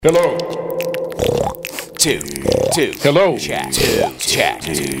Hello. Two. Hello. Chat. Two.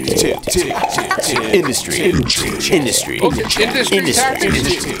 Industry. Industry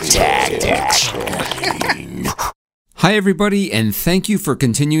Tactics. Hi, everybody, and thank you for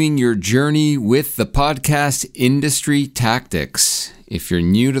continuing your journey with the podcast Industry Tactics. If you're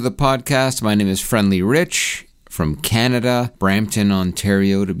new to the podcast, my name is Friendly Rich from Canada, Brampton,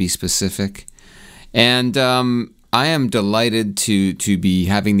 Ontario, to be specific. And I am delighted to be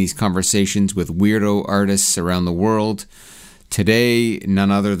having these conversations with weirdo artists around the world. Today,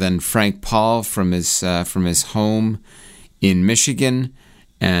 none other than Frank Paul from his home in Michigan.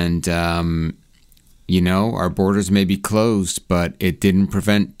 And our borders may be closed, but it didn't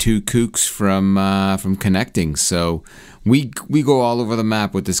prevent two kooks from connecting. So we go all over the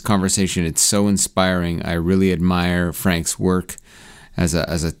map with this conversation. It's so inspiring. I really admire Frank's work as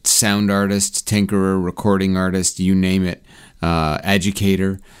a sound artist, tinkerer, recording artist, you name it,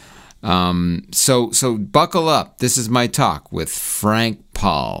 educator. So buckle up. This is my talk with Frank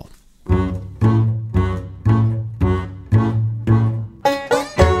Paul.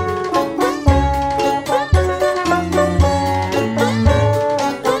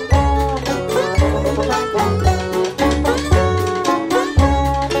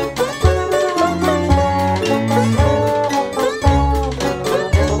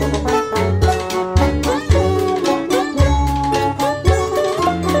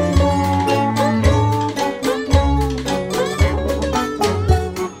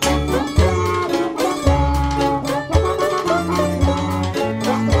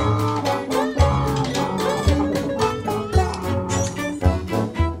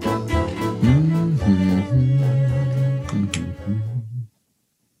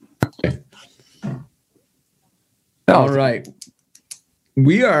 All right.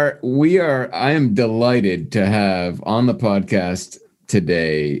 We are, I am delighted to have on the podcast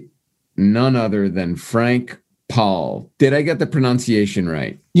today none other than Frank Paul. Did I get the pronunciation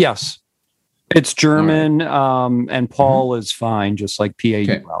right? Yes. It's German, right. And Paul is fine, just like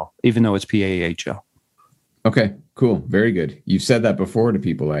P-A-U-L, even though it's P-A-H-L. Okay, cool. Very good. You've said that before to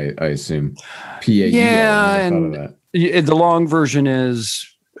people, I assume. P-A-U-L. Yeah, and the long version is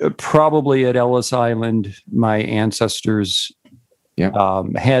probably at Ellis Island, my ancestors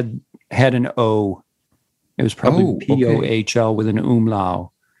had an O. It was probably P-O-H-L with an umlaut.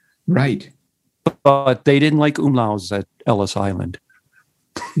 Right. But they didn't like umlauts at Ellis Island.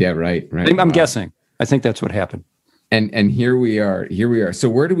 Yeah, right. I'm guessing. I think that's what happened. And here we are. So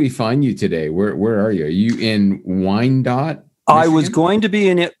where do we find you today? Where are you? Are you in Wyandotte, Michigan? I was going to be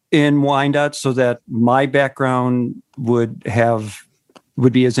in Wyandotte so that my background would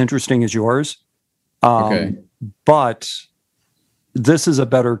be as interesting as yours. But this is a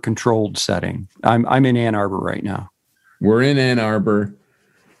better controlled setting. I'm in Ann Arbor right now. We're in Ann Arbor,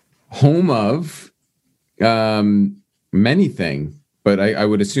 home of many things, but I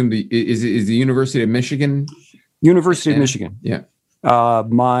would assume is the University of Michigan? University of Michigan. Yeah.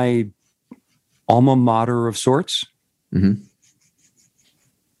 My alma mater of sorts. Mm-hmm.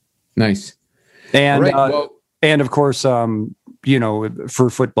 Nice. And and of course, for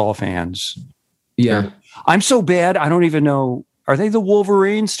football fans. Yeah. I'm so bad. I don't even know. Are they the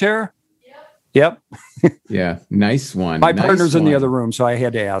Wolverines, Tara? Yep. Yeah. Nice one. My partner's in the other room, so I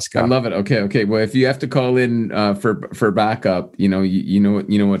had to ask. I love it. Okay. Well, if you have to call in for backup, you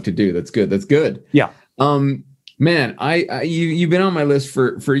know what to do. That's good. Yeah. Man, you've been on my list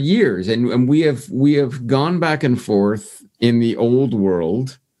for years, and we have gone back and forth in the old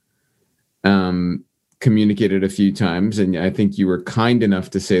world. Communicated a few times, and I think you were kind enough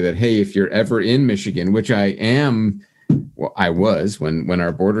to say that, hey, if you're ever in Michigan, which I am, well, I was when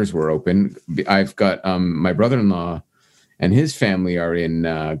our borders were open. I've got my brother-in-law and his family are in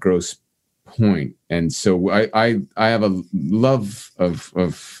Grosse Pointe, and so I have a love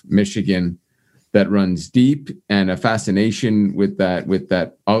of Michigan that runs deep, and a fascination with that.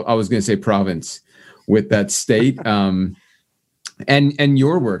 I was going to say province, with that state. And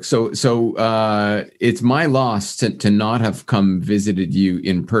your work. So it's my loss to not have visited you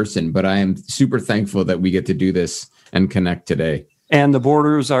in person, but I am super thankful that we get to do this and connect today. And the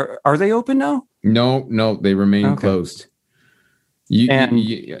borders are they open now? No, they remain closed.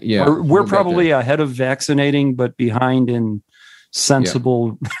 We're probably ahead of vaccinating, but behind in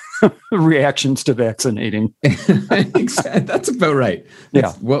sensible reactions to vaccinating. That's about right.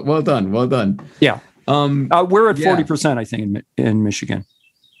 That's, well done. Yeah. We're at 40%, I think, in Michigan.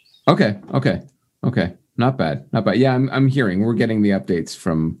 Okay. Not bad. Yeah, I'm hearing. We're getting the updates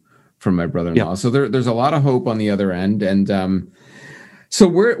from my brother-in-law. Yeah. So there's a lot of hope on the other end. And So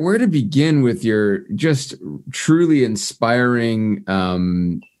where to begin with your just truly inspiring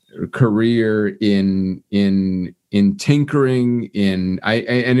career in tinkering. And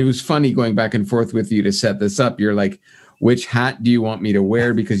it was funny going back and forth with you to set this up. You're like, which hat do you want me to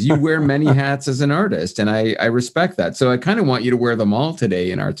wear? Because you wear many hats as an artist, and I respect that. So I kind of want you to wear them all today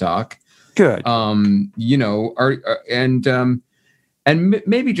in our talk. Good.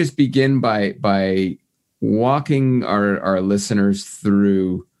 Maybe just begin by walking our listeners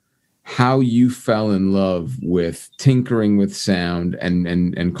through how you fell in love with tinkering with sound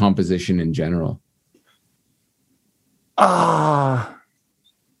and composition in general.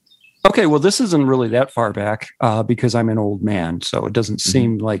 Okay, well, this isn't really that far back because I'm an old man, so it doesn't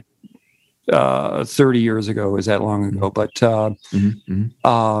seem like 30 years ago is that long ago. But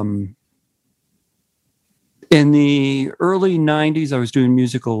in the early 90s, I was doing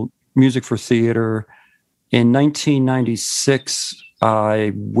music for theater. In 1996,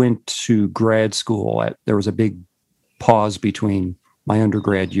 I went to grad school. There was a big pause between my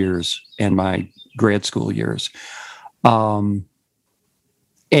undergrad years and my grad school years.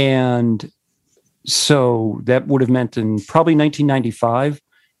 And so that would have meant in probably 1995,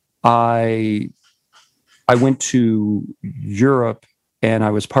 I went to Europe and I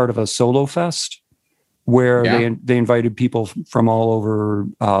was part of a solo fest where they invited people from all over,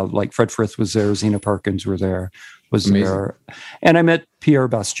 like Fred Frith was there, Zena Parkins was there, and I met Pierre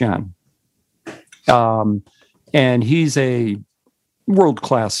Bastien. And he's a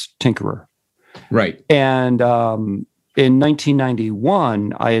world-class tinkerer. Right. And in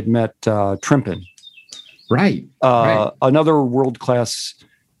 1991, I had met Trimpin. Right. Another world-class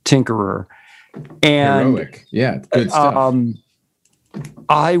tinkerer. And heroic. Yeah, good stuff.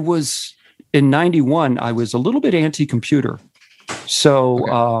 In 91, I was a little bit anti-computer.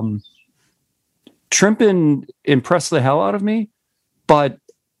 So Trimpin impressed the hell out of me, but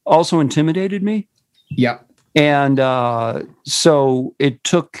also intimidated me. Yeah. And so it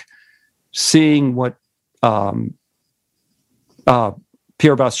took seeing what Pierre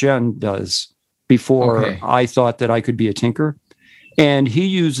Bastien does before I thought that I could be a tinker. And he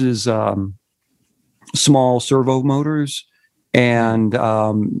uses small servo motors, and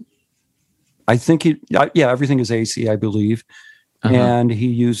I think everything is AC, I believe. And he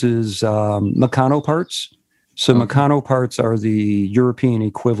uses Meccano parts. So Meccano parts are the European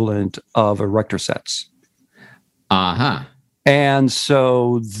equivalent of Erector sets. And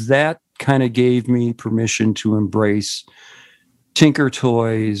so that kind of gave me permission to embrace Tinker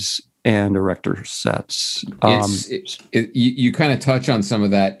toys and Erector sets. You kind of touch on some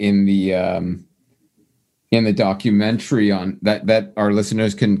of that in the documentary on that our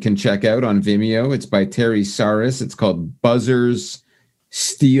listeners can check out on Vimeo. It's by Terry Saris. It's called Buzzards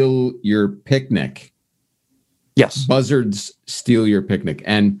Steal Your Picnic. Yes. Buzzards Steal Your Picnic.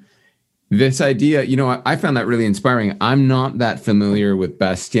 And this idea, I found that really inspiring. I'm not that familiar with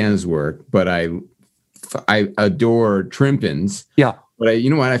Bastien's work, but I adore Trimpin's. Yeah. But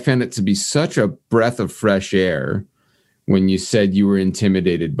I found it to be such a breath of fresh air when you said you were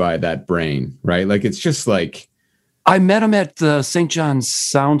intimidated by that brain, right? Like, it's just like... I met him at the St. John's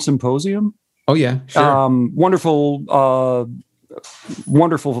Sound Symposium. Oh, yeah, sure. Wonderful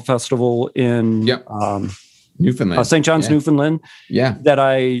festival in Newfoundland. St. John's, Newfoundland. Yeah. That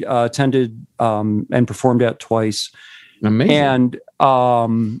I attended and performed at twice. Amazing. And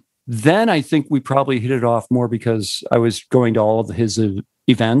then I think we probably hit it off more because I was going to all of his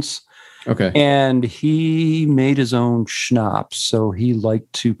events. Okay. And he made his own schnapps, so he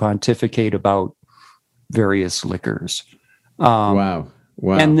liked to pontificate about various liquors. Wow.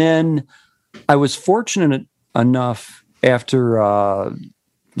 And then I was fortunate enough after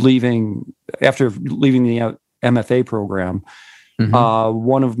leaving the MFA program,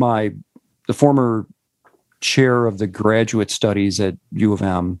 one of the former chair of the graduate studies at U of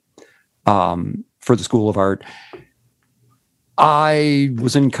M for the School of Art, I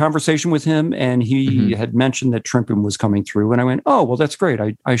was in conversation with him, and he had mentioned that Trimpin was coming through, and I went, "Oh, well, that's great.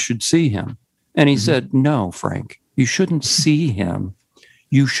 I should see him." And he said, "No, Frank, you shouldn't see him.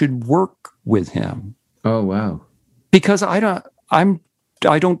 You should work with him." Oh, wow. Because I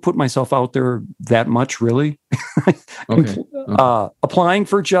don't put myself out there that much, really. Applying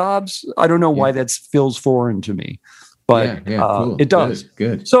for jobs, I don't know why that feels foreign to me. But cool. It does.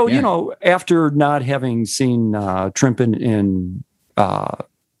 Good. So, after not having seen Trimpin in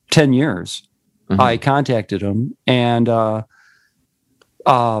 10 years, I contacted him, and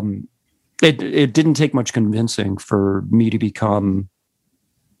it didn't take much convincing for me to become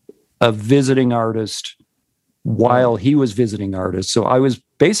a visiting artist while he was visiting artist. So I was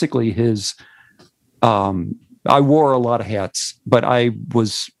basically his, I wore a lot of hats, but I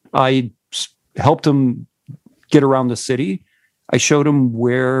helped him get around the city. I showed him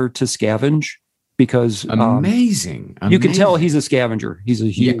where to scavenge because amazing. You can tell he's a scavenger. He's a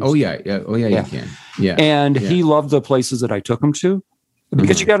huge. Yeah. You can. Yeah. And he loved the places that I took him to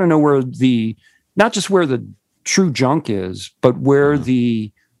because you got to know where not just where the true junk is, but where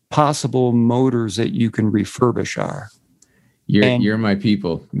the possible motors that you can refurbish are. You're my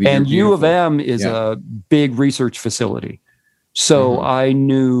people. And U of M is a big research facility. So I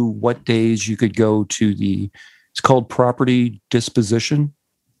knew what days you could go to it's called property disposition.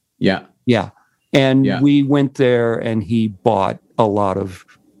 Yeah. Yeah. And we went there and he bought a lot of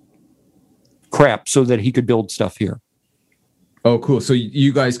crap so that he could build stuff here. Oh, cool. So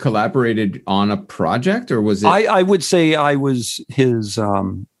you guys collaborated on a project, or was it? I would say I was his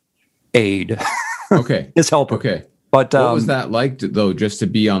aide. Okay. His helper. Okay. But what was that like, though, just to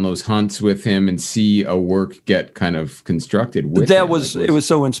be on those hunts with him and see a work get kind of constructed with him? It was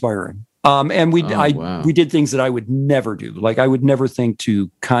so inspiring. And we did things that I would never do. Like I would never think to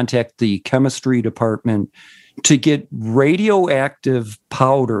contact the chemistry department to get radioactive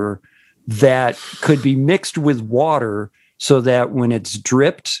powder that could be mixed with water so that when it's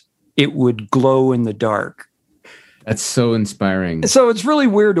dripped, it would glow in the dark. That's so inspiring. So it's really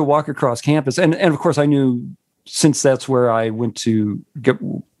weird to walk across campus. And of course I knew, since that's where I went to get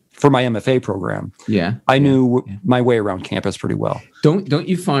for my MFA program. Yeah. I knew my way around campus pretty well. Don't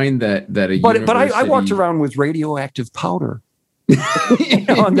you find that a but I walked around with radioactive powder.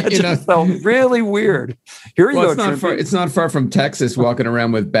 And that just felt really weird. Here you go. It's not far from Texas walking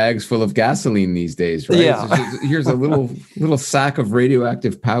around with bags full of gasoline these days, right? Yeah. Here's a little sack of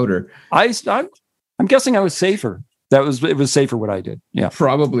radioactive powder. I'm guessing I was safer. It was safer what I did. Yeah.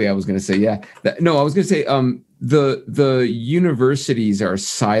 Probably I was going to say, I was going to say, the universities are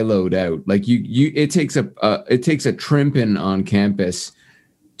siloed out. Like it takes a trimpin on campus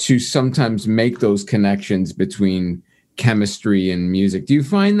to sometimes make those connections between chemistry and music. Do you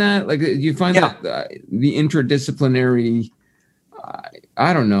find that? Like, do you find that the interdisciplinary?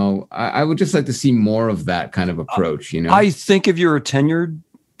 I don't know. I would just like to see more of that kind of approach. I think if you're a tenured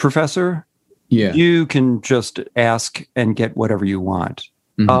professor, you can just ask and get whatever you want.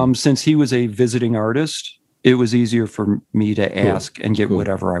 Since he was a visiting artist, it was easier for me to ask and get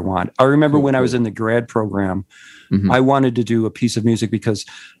whatever I want. I remember when I was in the grad program, I wanted to do a piece of music because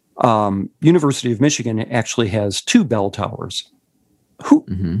University of Michigan actually has 2 bell towers.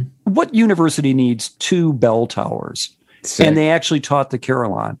 What university needs 2 bell towers? Sick. And they actually taught the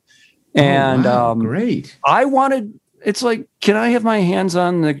carillon. And great. It's like, can I have my hands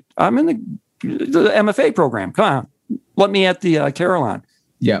on I'm in the MFA program. Come on, let me at the carillon.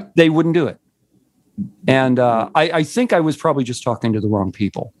 Yeah. They wouldn't do it. And I think I was probably just talking to the wrong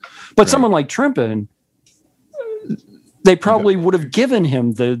people. But someone like Trimpin, they probably would have given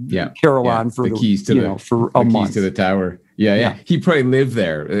him the carillon for the keys to for a month. Keys to the tower. Yeah. He probably lived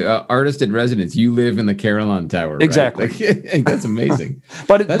there. Artist in residence. You live in the Carillon Tower. Right? Exactly. Like, that's amazing.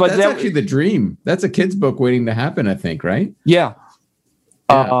 but that's actually the dream. That's a kid's book waiting to happen, I think, right? Yeah.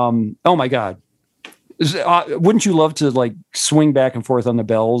 Oh my God. Wouldn't you love to like swing back and forth on the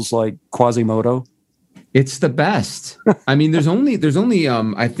bells like Quasimodo? It's the best. I mean, there's only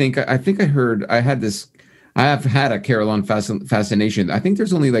I think I have had a carillon fascination. I think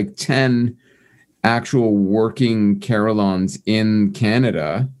there's only like 10 actual working carillons in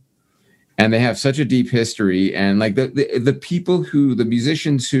Canada, and they have such a deep history. And like the people the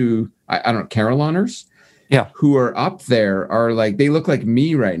musicians who I don't know, carillonners, who are up there are like, they look like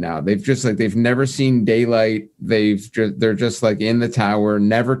me right now. They've never seen daylight. They're just like in the tower,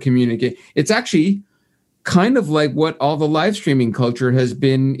 never communicate. It's actually kind of like what all the live streaming culture has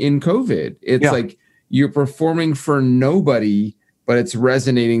been in COVID. It's like you're performing for nobody, but it's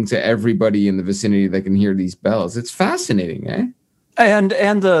resonating to everybody in the vicinity that can hear these bells. It's fascinating, eh? And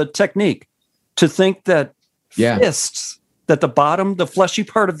the technique to think that fists, that the bottom, the fleshy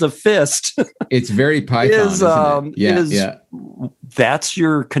part of the fist, it's very Python, isn't it? That's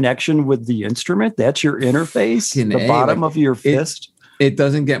your connection with the instrument. That's your interface. The bottom of your fist. It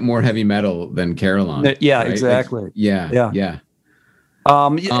doesn't get more heavy metal than carillon. Yeah, right? exactly. Like, yeah.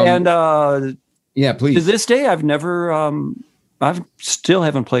 Please. To this day, I've still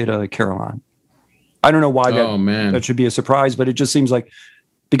haven't played a carillon. I don't know why that should be a surprise, but it just seems like,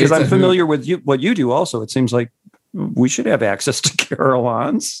 because I'm familiar with what you do also, it seems like we should have access to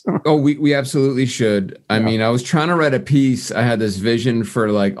carillons. We absolutely should. I mean, I was trying to write a piece. I had this vision for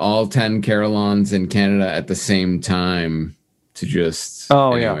like all 10 carillons in Canada at the same time to just,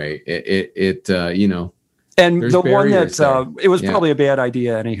 it And the one that it was probably a bad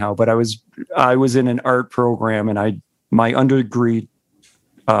idea anyhow, but I was in an art program and my underdegree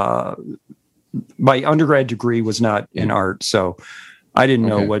my undergrad degree was not in art, so I didn't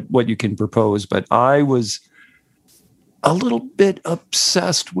know what you can propose. But I was a little bit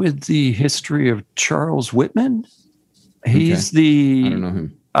obsessed with the history of Charles Whitman. He's I don't know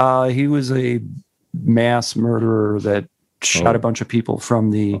him. He was a mass murderer that shot a bunch of people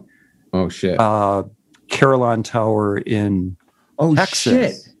from the Carillon Tower in Texas.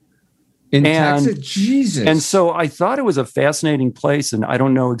 Shit. In Texas, Jesus. And so I thought it was a fascinating place, and I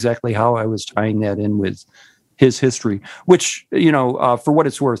don't know exactly how I was tying that in with his history, which, for what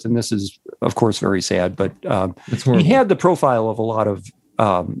it's worth, and this is, of course, very sad, but he had the profile of a lot of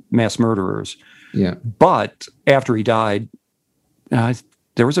mass murderers. Yeah. But after he died,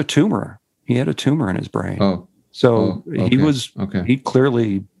 there was a tumor. He had a tumor in his brain. Oh. So he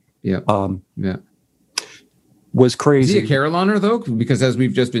clearly was crazy. Is he a Caroliner, though? Because as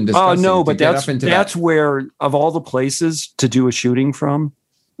we've just been discussing. Oh, no, but that's where, of all the places to do a shooting from,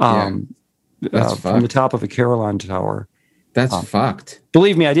 from the top of a Carillon Tower. That's fucked.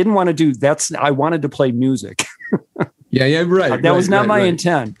 Believe me, I didn't want to do I wanted to play music. Yeah, right. That was not my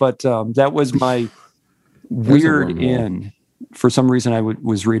intent, but that was my weird in. For some reason, I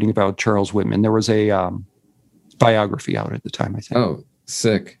was reading about Charles Whitman. There was a biography out at the time, I think. Oh,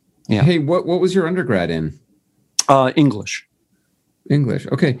 sick. Yeah. Hey, what was your undergrad in? English.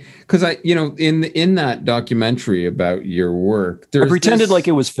 Okay. Because in that documentary about your work, I pretended like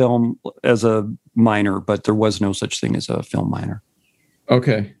it was film as a minor, but there was no such thing as a film minor.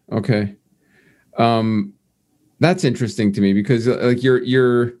 Okay. That's interesting to me because like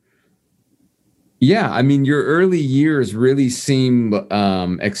your early years really seem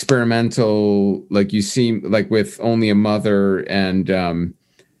experimental. Like you seem like with Only a Mother and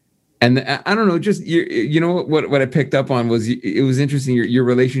I don't know, just what I picked up on was it was interesting your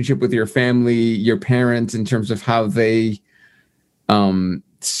relationship with your family, your parents in terms of how they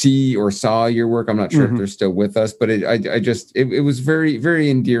see or saw your work. I'm not sure if they're still with us, but it was very,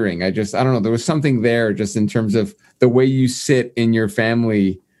 very endearing. I don't know, there was something there just in terms of the way you sit in your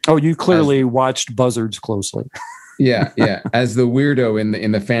family. Oh, you clearly watched Buzzards closely. Yeah. As the weirdo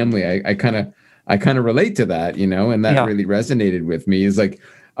in the family, I kind of relate to that, and that really resonated with me. Is like,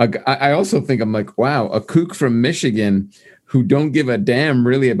 I also think I'm like, wow, a kook from Michigan who don't give a damn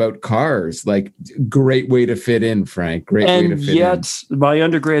really about cars. Like, great way to fit in, Frank. Great way to fit in. And yet, my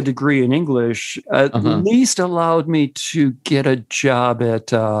undergrad degree in English at least allowed me to get a job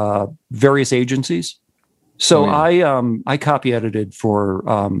at various agencies. So I copy edited for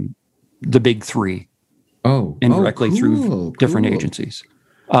the big three. Indirectly through different agencies.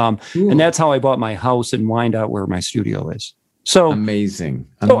 And that's how I bought my house in Wyandotte, where my studio is. So amazing.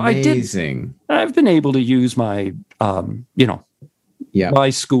 I've been able to use my, my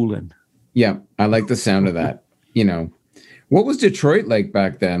schooling. Yeah. I like the sound of that. What was Detroit like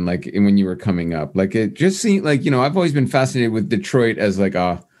back then? Like when you were coming up, like it just seemed like, I've always been fascinated with Detroit as like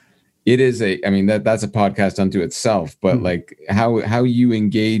that's a podcast unto itself, but like how you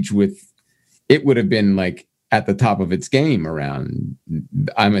engage with, it would have been like at the top of its game around,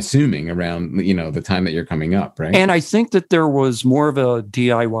 I'm assuming around, the time that you're coming up, right? And I think that there was more of a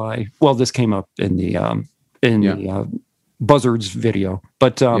DIY. Well, this came up in the Buzzards video,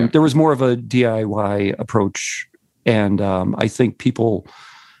 but there was more of a DIY approach. And I think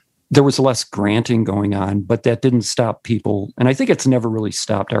there was less granting going on, but that didn't stop people. And I think it's never really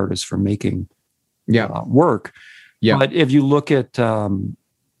stopped artists from making work. Yeah. But if you look at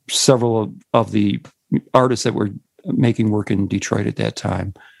several of the artists that were making work in Detroit at that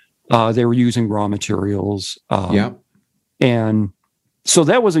time, they were using raw materials. And so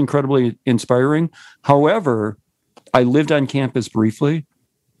that was incredibly inspiring. However, I lived on campus briefly.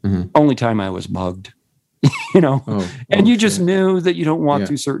 Only time I was mugged, and you just knew that you don't walk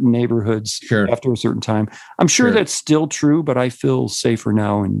through certain neighborhoods after a certain time. I'm sure that's still true, but I feel safer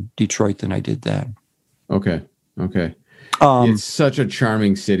now in Detroit than I did then. Okay. It's such a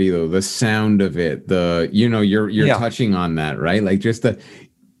charming city, though. The sound of it, you're touching on that, right? Like just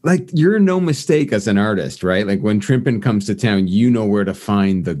you're no mistake as an artist, right? Like when Trimpin comes to town, you know where to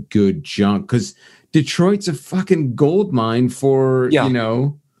find the good junk because Detroit's a fucking gold mine for, It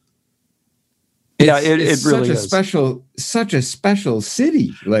really is such a special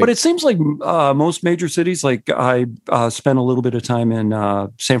city. But it seems like most major cities, like I spent a little bit of time in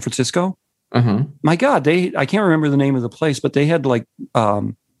San Francisco. My God, I can't remember the name of the place, but they had like,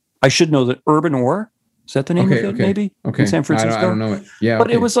 I should know that Urban Ore. Is that the name of it? Maybe in San Francisco. I don't know it. Yeah,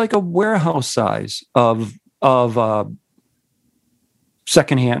 but it was like a warehouse size of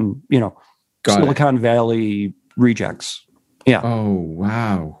secondhand, Silicon Valley rejects. Yeah. Oh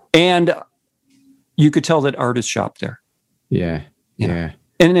wow. And you could tell that artists shopped there. Yeah.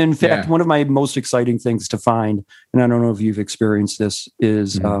 And in fact, Yeah. one of my most exciting things to find, and I don't know if you've experienced this,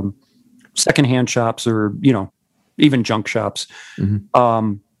 is secondhand shops or, even junk shops.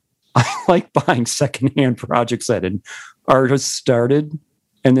 I like buying secondhand projects that an artist started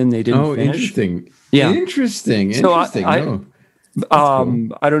and then they didn't finish. Interesting. Yeah. Interesting. So No.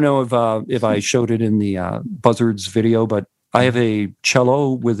 I don't know if I showed it in the Buzzards video, but I have a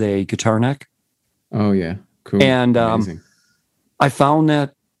cello with a guitar neck. Oh yeah. Cool. And Amazing. I found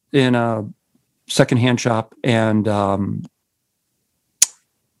that in a secondhand shop, and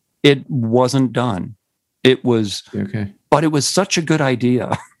it wasn't done. It was Okay. But it was such a good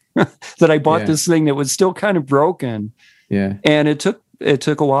idea that I bought this thing that was still kind of broken. Yeah. And it took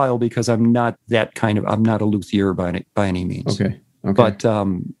a while because I'm not a luthier by any means. Okay. But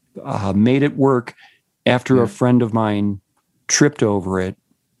made it work after a friend of mine tripped over it,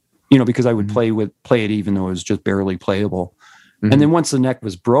 because I would play it even though it was just barely playable. And then once the neck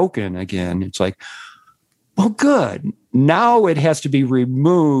was broken again, it's like, well, good. Now it has to be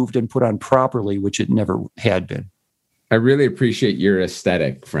removed and put on properly, which it never had been. I really appreciate your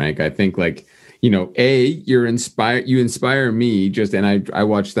aesthetic, Frank. I think you inspire me just, and I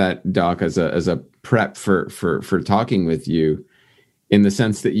watched that doc as a prep for talking with you, in the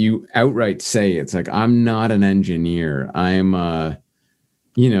sense that you outright say, it's like, I'm not an engineer. I'm a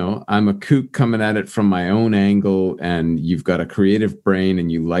kook coming at it from my own angle, and you've got a creative brain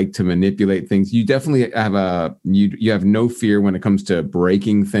and you like to manipulate things. You definitely have you have no fear when it comes to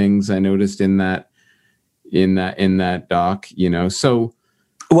breaking things. I noticed in that doc, so.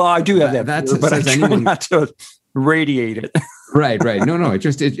 Well, I do have that fear, but I try not to radiate it. Right. No.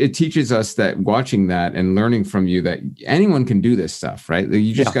 It teaches us that, watching that and learning from you, that anyone can do this stuff, right?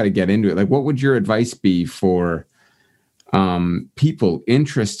 You just got to get into it. Like, what would your advice be for people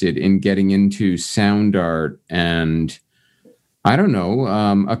interested in getting into sound art and, I don't know,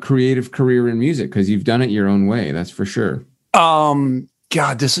 a creative career in music? Because you've done it your own way, that's for sure.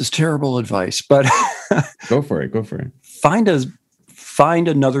 God, this is terrible advice, but Go for it. Find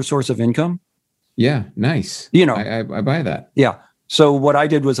another source of income. Yeah, nice. I buy that. Yeah. So what I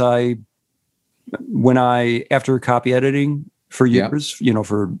did was after copy editing for years,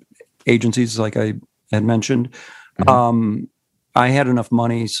 for agencies like I had mentioned, I had enough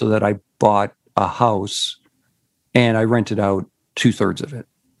money so that I bought a house and I rented out 2/3 of it.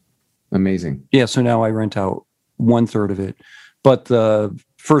 Amazing. Yeah. So now I rent out 1/3 of it, but the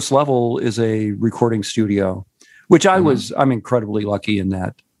first level is a recording studio, which I'm incredibly lucky in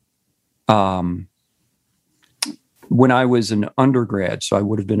that. When I was an undergrad, so I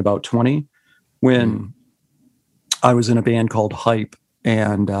would have been about 20, when I was in a band called Hype,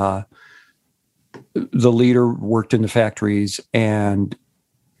 and the leader worked in the factories, and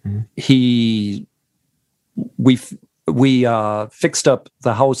we fixed up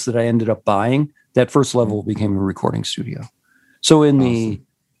the house that I ended up buying. That first level became a recording studio. So in the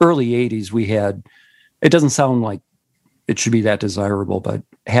early 80s, we had, it doesn't sound like it should be that desirable, but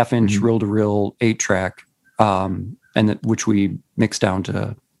 1/2-inch reel-to-reel 8-track, which we mixed down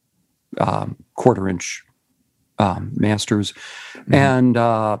to 1/4-inch masters. And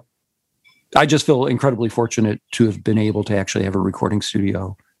I just feel incredibly fortunate to have been able to actually have a recording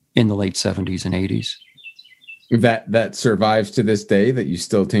studio in the late 70s and 80s. That survives to this day, that you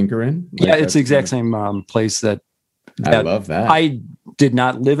still tinker in? Yeah, it's the exact same place that I love that. I did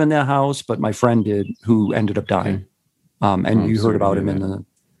not live in that house, but my friend did, who ended up dying. And you heard about him in the...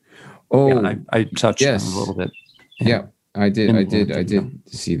 I touched on him a little bit. Yeah, I did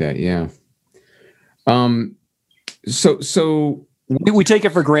see that. Yeah. So we take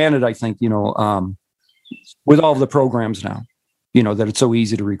it for granted, I think, with all of the programs now, that it's so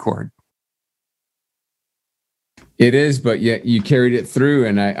easy to record. It is, but yet you carried it through,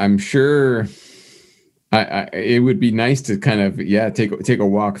 and I'm sure it would be nice to kind of take a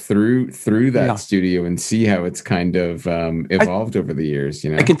walk through that studio and see how it's kind of evolved over the years.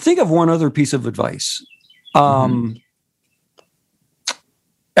 I can think of one other piece of advice.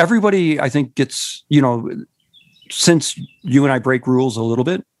 Everybody, I think, gets, since you and I break rules a little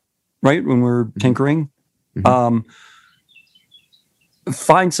bit, right, when we're tinkering,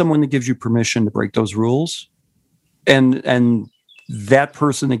 find someone that gives you permission to break those rules, and that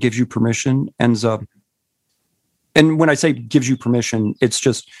person that gives you permission ends up, and when I say gives you permission, it's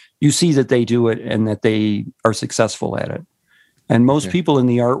just you see that they do it and that they are successful at it. And most people in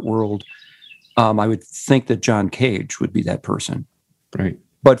the art world, I would think that John Cage would be that person. Right.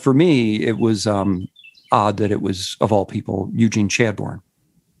 But for me, it was odd that it was, of all people, Eugene Chadbourne.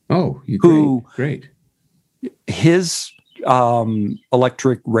 Oh, great. His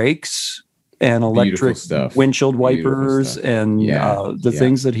electric rakes and electric stuff. windshield Beautiful wipers stuff. and the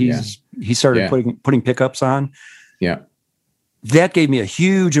things that he started putting pickups on. Yeah. That gave me a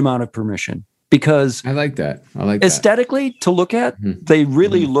huge amount of permission because I like that. Aesthetically to look at, they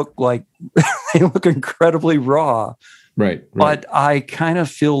really look like they look incredibly raw. Right. But I kind of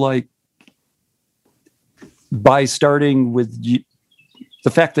feel like by starting with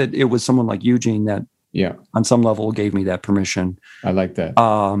the fact that it was someone like Eugene that on some level gave me that permission. I like that.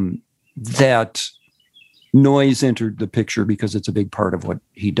 That noise entered the picture because it's a big part of what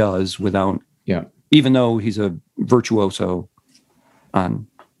he does without, even though he's a virtuoso on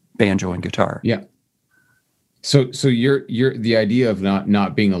banjo and guitar. Yeah. So you're the idea of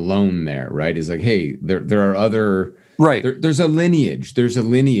not being alone there, right? Is like, hey, there are other there's a lineage. There's a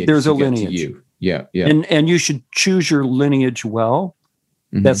lineage. To you. Yeah. And you should choose your lineage well.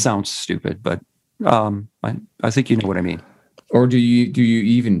 That sounds stupid, but I think you know what I mean. Or do you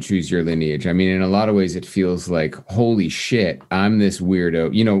even choose your lineage? I mean, in a lot of ways, it feels like, holy shit, I'm this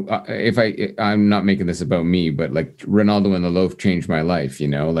weirdo. You know, I'm not making this about me, but like Ronaldo and the Loaf changed my life. You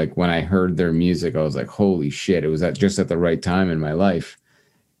know, like when I heard their music, I was like, holy shit, it was just at the right time in my life.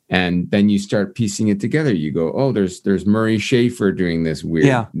 And then you start piecing it together. You go, oh, there's Murray Schafer doing this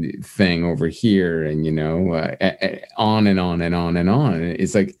weird thing over here, and you know, on and on and on and on. And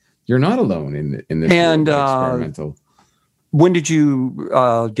it's like you're not alone in this and experimental. When did you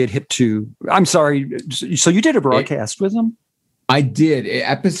get hip to? I'm sorry. So you did a broadcast with them? I did.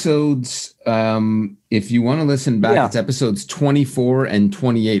 Episodes, if you want to listen back, it's episodes 24 and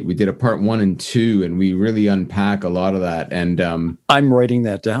 28. We did a part 1 and 2, and we really unpack a lot of that. And I'm writing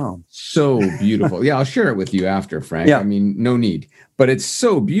that down. So beautiful. I'll share it with you after, Frank. I mean, no need. But it's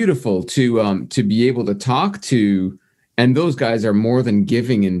so beautiful to be able to talk to, and those guys are more than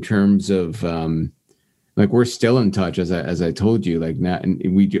giving in terms of like we're still in touch, as I told you. Like now,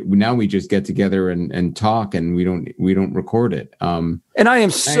 we just get together and talk, and we don't record it. And I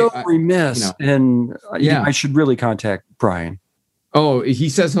am so remiss, and I should really contact Brian. Oh, he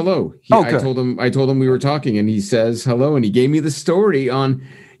says hello. I told him we were talking, and he says hello, and he gave me the story on.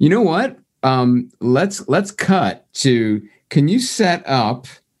 You know what? Let's cut to. Can you set up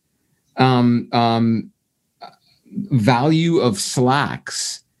value of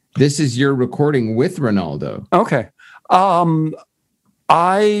slacks? This is your recording with Ronaldo. Okay.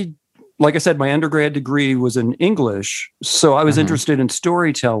 Like I said, my undergrad degree was in English, so I was interested in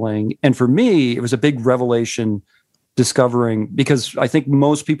storytelling. And for me, it was a big revelation discovering, because I think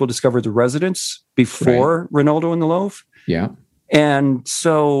most people discovered The Residents before Ronaldo and the Loaf. Yeah. And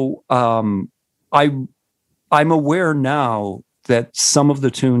so I'm aware now that some of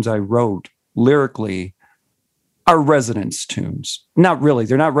the tunes I wrote lyrically are Residents tunes. Not really.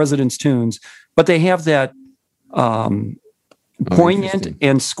 They're not Residents tunes, but they have that poignant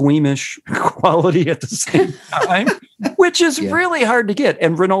and squeamish quality at the same time, which is really hard to get.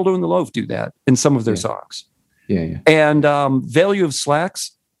 And Ronaldo and the Loaf do that in some of their songs. Yeah. And Value of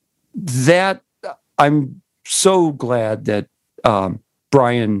Slacks, that I'm so glad that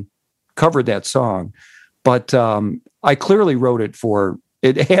Brian covered that song. But I clearly wrote it for...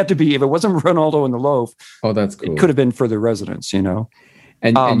 It had to be, if it wasn't Ronaldo and the Loaf. Oh, that's cool. It could have been for The Residents, you know.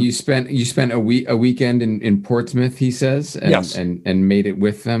 And you spent a weekend in Portsmouth, he says, and made it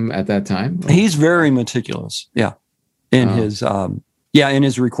with them at that time. He's very meticulous, in his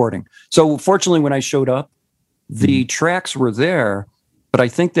recording. So fortunately, when I showed up, the tracks were there, but I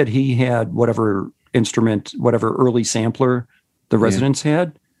think that he had whatever instrument, whatever early sampler The Residents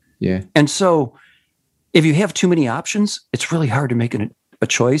had. Yeah. And so, if you have too many options, it's really hard to make a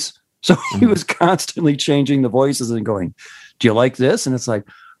choice. So he was constantly changing the voices and going, do you like this? And it's like,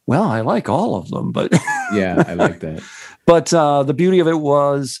 well, I like all of them, but yeah, I like that. But the beauty of it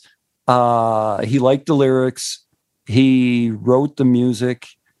was he liked the lyrics. He wrote the music.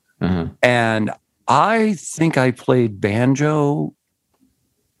 And I think I played banjo,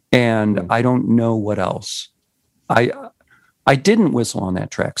 and I don't know what else. I didn't whistle on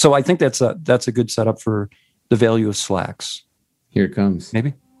that track. So I think that's a good setup for The Value of Slacks. Here it comes.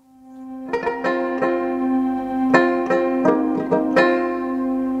 Maybe.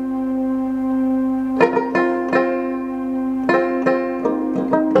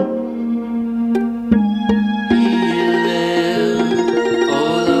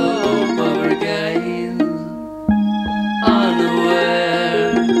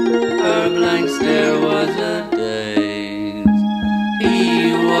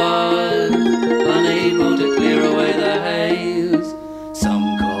 He was unable to clear away the haze.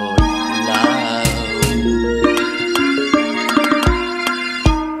 Some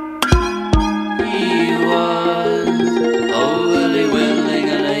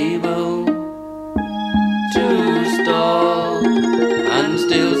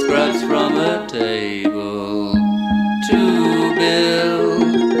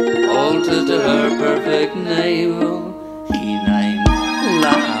closest to her perfect navel, he named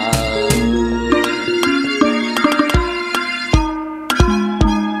love.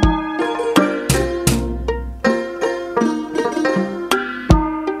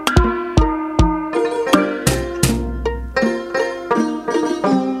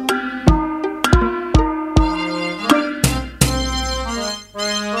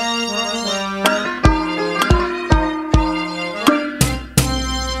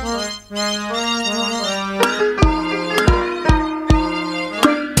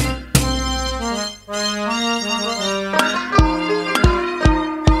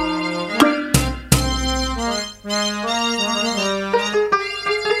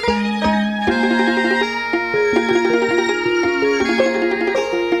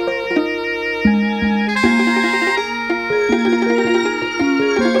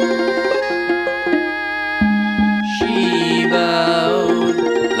 She bowed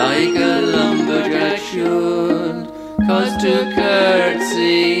like a lumberjack should, 'cause to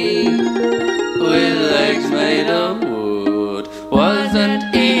curtsy with legs made of wood wasn't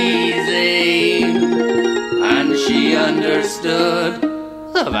easy, and she understood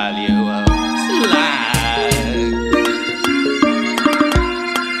the value of slag.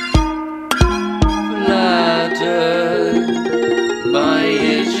 Flattered by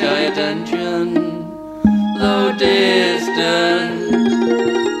his shy attention, though distant,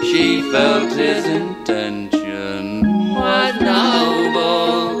 she felt his intention was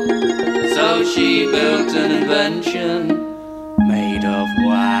noble, so she built an invention made of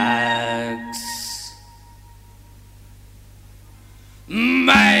wax.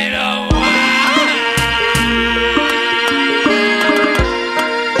 Made of wax!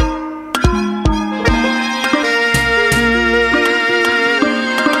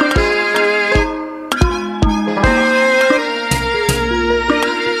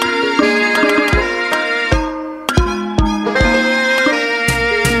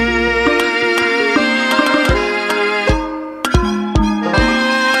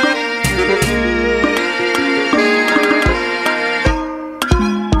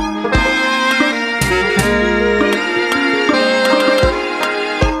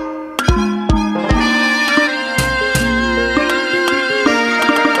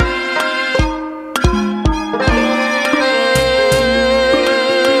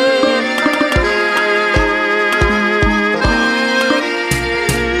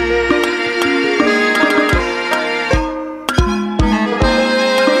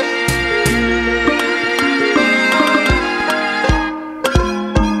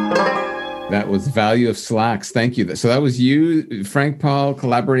 That was Value of Slacks. Thank you. So that was you, Frank Paul,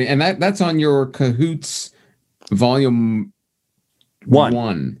 collaborating, and that's on your Cahoots Volume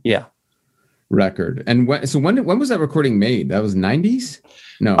One. Yeah. Record. And when was that recording made? That was 90s?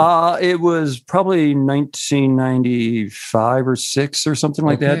 No. It was probably 1995 or 6 or something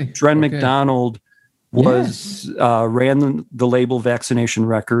like that. Dren McDonald was ran the label Vaccination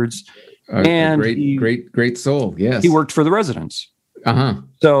Records, and great soul. Yes, he worked for the Residents.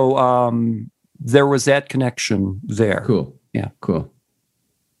 So there was that connection there. Cool. Yeah. Cool.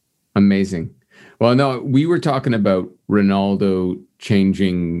 Amazing. Well, no, we were talking about Ronaldo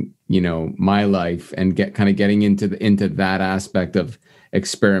changing, my life and getting into that aspect of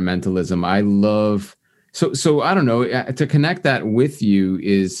experimentalism. I love so I don't know, to connect that with you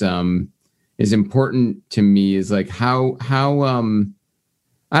is important to me, is like how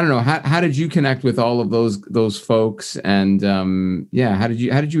I don't know, how did you connect with all of those folks, and how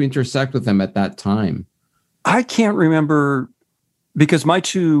did you intersect with them at that time? I can't remember, because my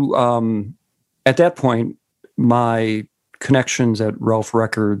two at that point, my connections at Ralph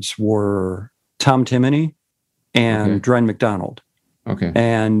Records were Tom Timoney and Dren McDonald. Okay.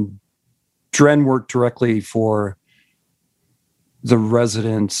 And Dren worked directly for the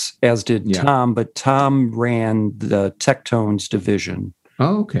Residents, as did Tom, but Tom ran the Tectones division.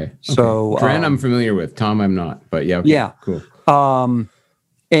 Oh, okay. So Dren I'm familiar with. Tom I'm not, but yeah. Okay. Yeah. Cool.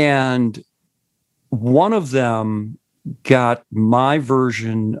 And one of them got my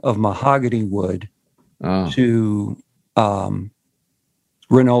version of Mahogany Wood to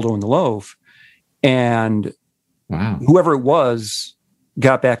Ronaldo and the Loaf. And whoever it was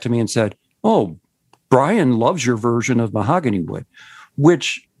got back to me and said, "Oh, Brian loves your version of Mahogany Wood,"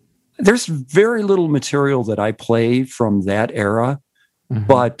 which there's very little material that I play from that era.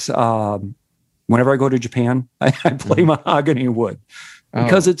 But whenever I go to Japan, I play Mahogany Wood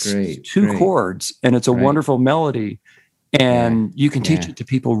because it's two chords and it's a wonderful melody, and you can teach it to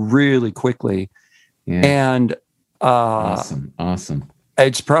people really quickly. Yeah. And awesome.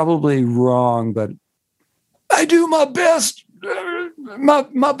 It's probably wrong, but I do my best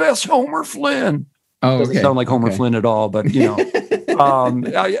my best Homer Flynn. Oh, Doesn't okay. sound like Homer Okay. Flynn at all, but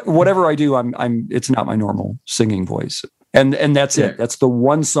whatever I do, it's not my normal singing voice, and that's Yeah. it. That's the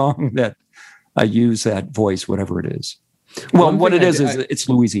one song that I use that voice, whatever it is. Well, One what thing it is I- it's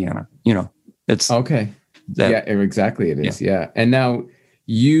Louisiana. It's Okay. that. Yeah, exactly. It is. Yeah. And now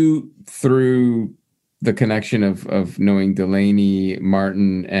you, through the connection of knowing Delaney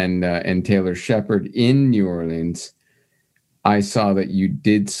Martin and Taylor Shepard in New Orleans, I saw that you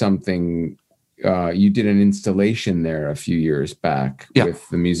did something. You did an installation there a few years back with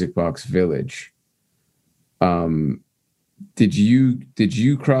the Music Box Village. Did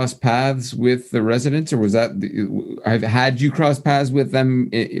you cross paths with the residents, or was that had you crossed paths with them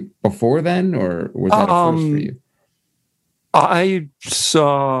before then, or was that a first for you? I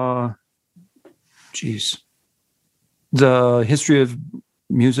saw, the History of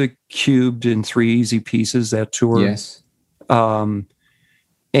Music Cubed in 3 Easy Pieces, that tour. Yes.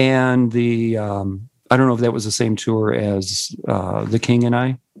 And the I don't know if that was the same tour as The King and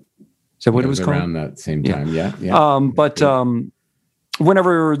I. Is that what it was called? Around that same time. Yeah. But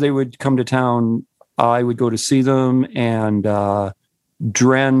whenever they would come to town, I would go to see them, and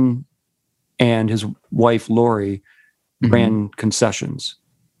Dren and his wife Lori ran concessions.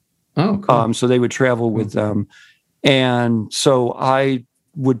 Oh, cool. So they would travel with them, and so I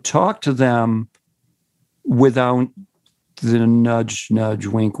would talk to them without the nudge, nudge,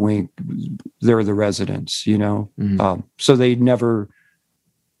 wink, wink. They're the residents, so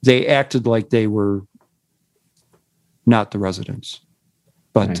they acted like they were not the residents.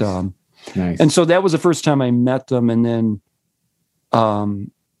 But Nice. and so that was the first time I met them, and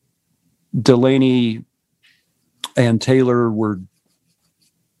then Delaney and Taylor were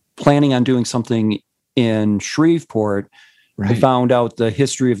planning on doing something in Shreveport. Right. They found out the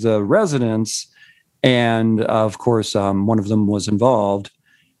history of the residents, and of course, one of them was involved.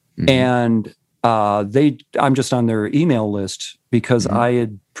 Mhm. And I'm just on their email list because I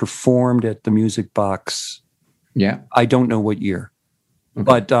had performed at the Music Box. Yeah. I don't know what year, Okay.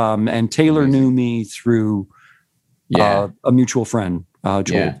 but and Taylor Amazing. knew me through a mutual friend,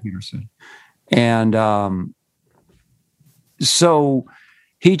 Joel Peterson, and so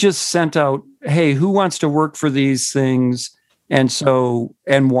he just sent out, "Hey, who wants to work for these things?" And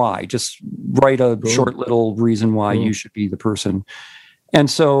why? Just write a short little reason why you should be the person. And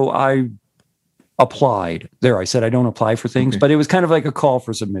so I applied there. I said, I don't apply for things, but it was kind of like a call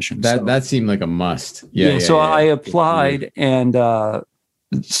for submission. That seemed like a must. So I applied. And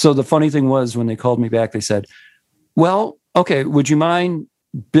so the funny thing was, when they called me back, they said, well, okay, would you mind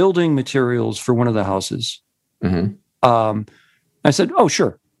building materials for one of the houses? Mhm. I said, oh,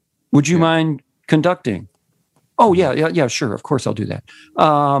 sure. Would you mind conducting? Oh, yeah, sure. Of course, I'll do that.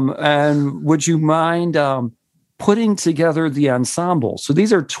 And would you mind putting together the ensemble? So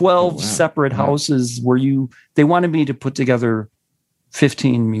these are 12 separate houses where they wanted me to put together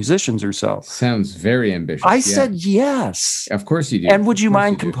 15 musicians or so. Sounds very ambitious. I said yes. Of course you do. And would you Of course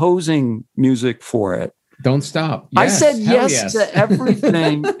mind you do. composing music for it? Don't stop. I Yes. said Hell yes to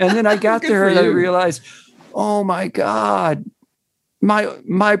everything. And then I got Good there for and I you. realized, oh my God,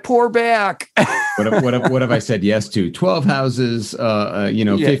 my poor back. What have I said yes to? 12 houses,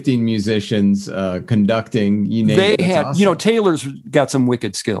 15 musicians, conducting, you name They it. That's had, awesome. Taylor's got some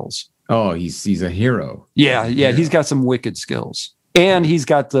wicked skills. Oh, he's a hero. Yeah, he's got some wicked skills. And he's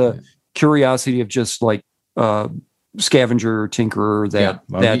got the curiosity of just like scavenger, tinkerer,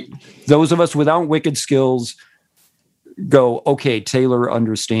 those of us without wicked skills go, okay, Taylor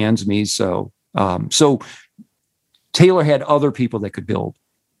understands me. So Taylor had other people that could build.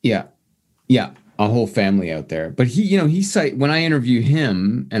 Yeah. A whole family out there. But when I interview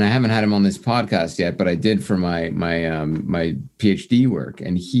him, and I haven't had him on this podcast yet, but I did for my PhD work,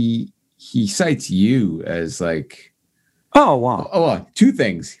 and he cites you as like, oh wow. Two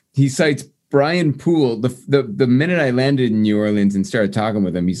things. He cites Brian Poole. The minute I landed in New Orleans and started talking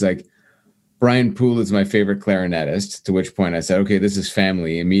with him, he's like, Brian Poole is my favorite clarinetist, to which point I said, okay, this is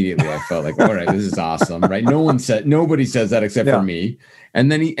family. Immediately I felt like, all right, this is awesome, right? Nobody says that except for me.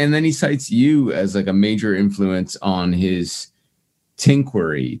 And then he cites you as like a major influence on his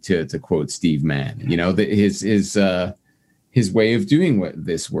tinquery, to quote Steve Mann, his way of doing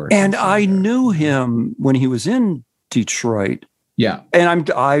this work. And I knew him when he was in Detroit. Yeah. And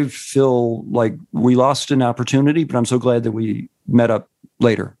I feel like we lost an opportunity, but I'm so glad that we met up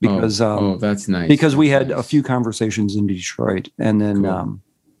later because that's nice. Because we had a few conversations in Detroit, and then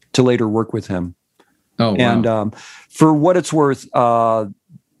to later work with him. Oh, wow. And for what it's worth,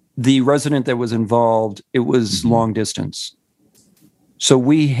 the resident that was involved, it was long distance, so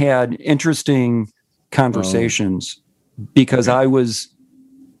we had interesting conversations. because I was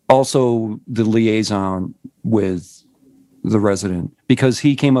also the liaison with the resident, because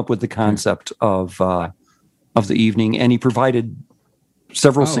he came up with the concept of the evening, and he provided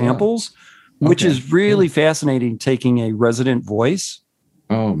several samples, which is really fascinating, taking a resident voice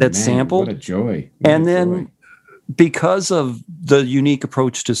that's sampled. What a joy. And then because of the unique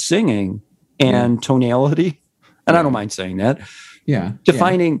approach to singing and tonality, and I don't mind saying that,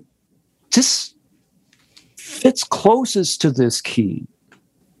 defining this fits closest to this key.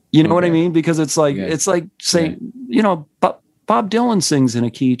 You know what I mean? Because it's like saying, Bob Dylan sings in a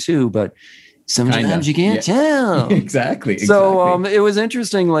key too, but sometimes you can't tell. Exactly. So it was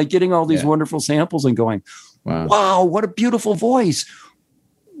interesting, like getting all these wonderful samples and going, wow, what a beautiful voice.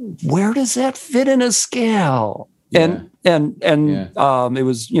 Where does that fit in a scale? And it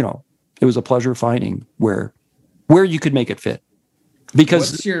was, it was a pleasure finding where you could make it fit,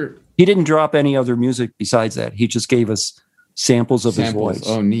 because he didn't drop any other music besides that. He just gave us samples of his voice.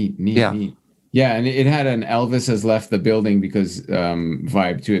 Oh, neat. Yeah, and it had an Elvis has left the building because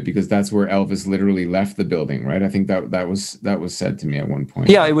vibe to it, because that's where Elvis literally left the building, right? I think that was said to me at one point.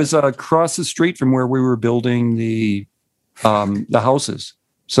 Yeah, it was across the street from where we were building the houses.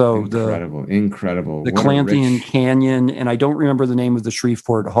 So incredible. The Clanthian Canyon, and I don't remember the name of the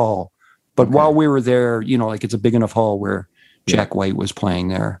Shreveport Hall, but while we were there, like it's a big enough hall where Jack White was playing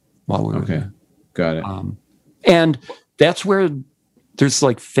there while we were there. Got it. And that's where there's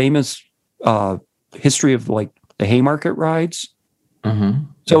like famous history of like the Haymarket rides.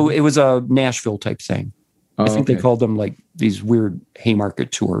 So it was a Nashville type thing. I think they called them like these weird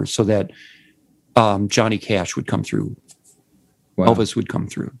Haymarket tours, so that Johnny Cash would come through. Elvis would come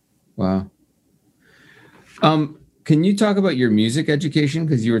through. Wow. Can you talk about your music education?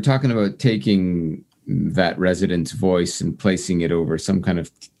 Because you were talking about taking that resident's voice and placing it over some kind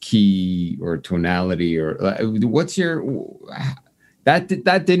of key or tonality, or what's your... That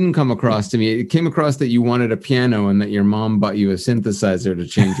didn't come across to me. It came across that you wanted a piano and that your mom bought you a synthesizer to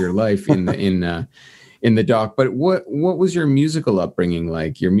change your life in the doc. But what was your musical upbringing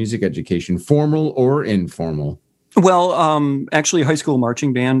like? Your music education, formal or informal? Well, actually, high school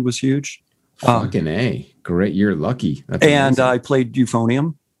marching band was huge. Fucking A. Great. You're lucky. That's and amazing. I played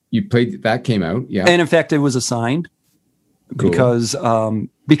euphonium. You played, that came out, yeah. And in fact, it was assigned because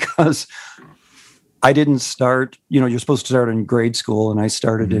I didn't start, you're supposed to start in grade school, and I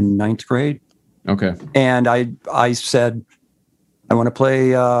started in 9th grade. Okay. And I said, I want to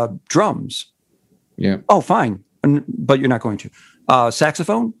play drums. Yeah. Oh, fine. But you're not going to.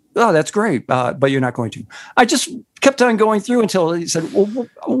 Saxophone? Oh, that's great. But you're not going to. I just kept on going through until he said, well,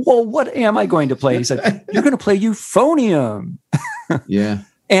 what am I going to play? He said, you're going to play euphonium. Yeah.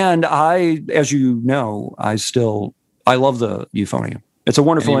 And I, as you know, I love the euphonium. It's a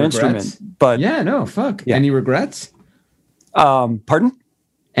wonderful instrument, but yeah, no, fuck. Yeah. Any regrets? Pardon?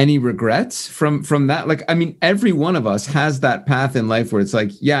 Any regrets from that? Like, I mean, every one of us has that path in life where it's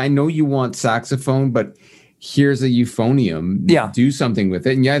like, yeah, I know you want saxophone, but here's a euphonium. Yeah. Do something with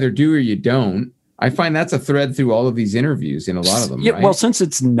it. And you either do or you don't. I find that's a thread through all of these interviews in a lot of them. Yeah. Right? Well, since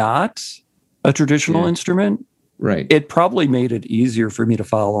it's not a traditional instrument, right, it probably made it easier for me to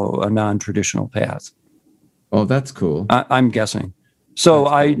follow a non-traditional path. Oh, that's cool. I'm guessing. So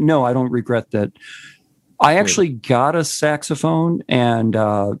I don't regret that. I actually got a saxophone, and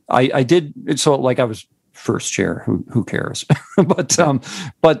I did. So like I was first chair. Who cares?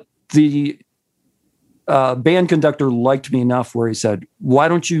 but the band conductor liked me enough where he said, "Why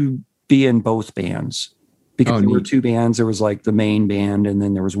don't you be in both bands?" Because there were two bands. There was like the main band, and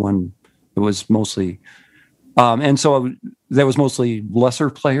then there was one that was mostly, and so there was mostly lesser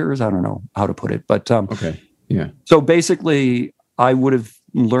players. I don't know how to put it, but okay, yeah. So basically, I would have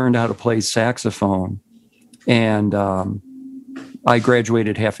learned how to play saxophone, and I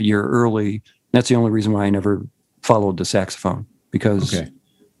graduated half a year early. That's the only reason why I never followed the saxophone, because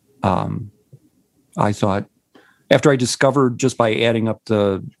I thought, after I discovered just by adding up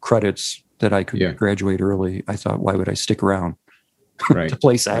the credits that I could graduate early, I thought, why would I stick around to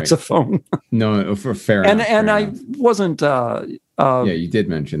play saxophone? Right. No, for fair enough. And I wasn't. You did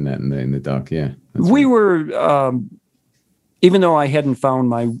mention that in the doc. Yeah, we were. Even though I hadn't found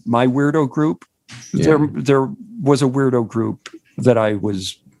my weirdo group, there was a weirdo group that I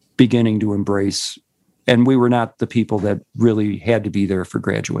was beginning to embrace, and we were not the people that really had to be there for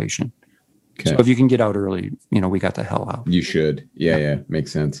graduation. Okay. So if you can get out early, we got the hell out. You should. Yeah,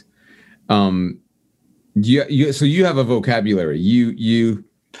 makes sense. So you have a vocabulary. You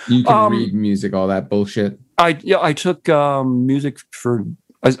can read music, all that bullshit. I took piano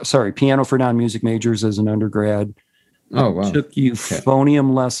for non-music majors as an undergrad. Oh, wow. I took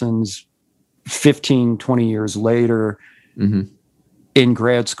euphonium lessons 15, 20 years later in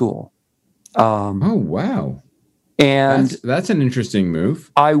grad school. Oh, wow. And that's an interesting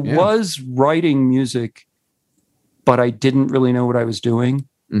move. I was writing music, but I didn't really know what I was doing.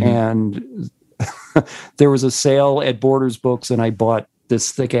 And there was a sale at Borders Books, and I bought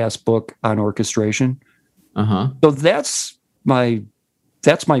this thick ass book on orchestration. So that's my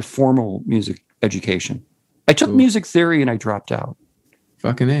formal music education. I took music theory and I dropped out.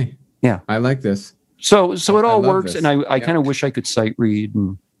 Fucking A. Yeah. I like this. So it all works. This. And I kind of wish I could sight read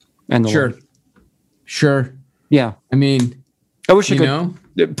and the Sure. Yeah. I mean, I wish I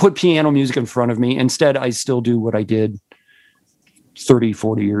could put piano music in front of me. Instead, I still do what I did 30,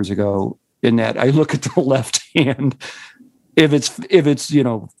 40 years ago, in that I look at the left hand. If it's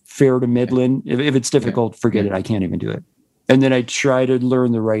fair to middling, if it's difficult, forget it. I can't even do it. And then I try to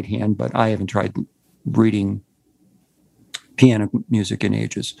learn the right hand, but I haven't tried reading piano music in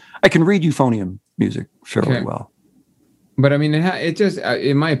ages. I can read euphonium music fairly well. But I mean, it just,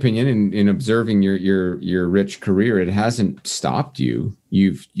 in my opinion, in observing your rich career, it hasn't stopped you.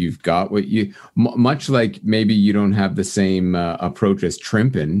 You've got what you, much like maybe you don't have the same approach as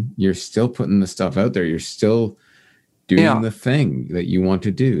Trimpin. You're still putting the stuff out there. You're still doing the thing that you want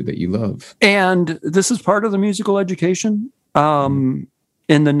to do, that you love. And this is part of the musical education. In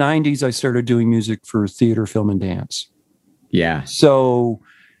the 90s, I started doing music for theater, film, and dance. Yeah. So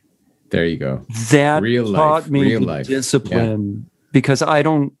there you go. That taught me discipline, because I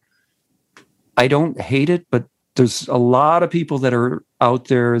don't hate it, but there's a lot of people that are out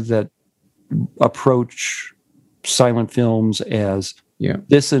there that approach silent films as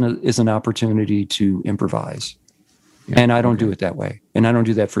this is an opportunity to improvise. Yeah. And I don't do it that way. And I don't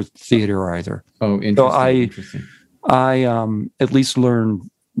do that for theater either. Oh, interesting. I at least learned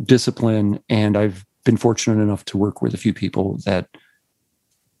discipline, and I've been fortunate enough to work with a few people that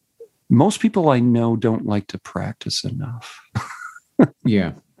most people I know don't like to practice enough.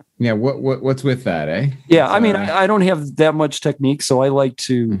 Yeah. What's with that, eh? Yeah. I mean, I don't have that much technique, so I like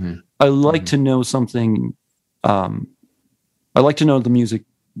to, to know something. I like to know the music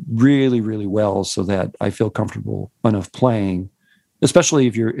really, really well, so that I feel comfortable enough playing, especially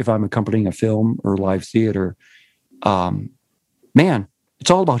if I'm accompanying a film or live theater. Man, it's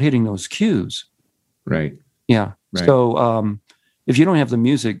all about hitting those cues. Right. Yeah. Right. So if you don't have the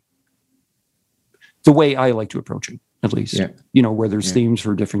music, the way I like to approach it, at least, where there's themes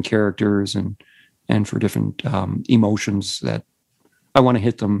for different characters and for different emotions, that I want to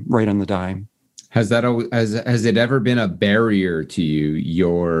hit them right on the dime. Has it ever been a barrier to you,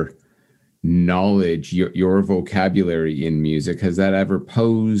 your knowledge, your vocabulary in music? Has that ever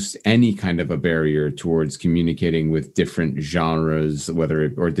posed any kind of a barrier towards communicating with different genres,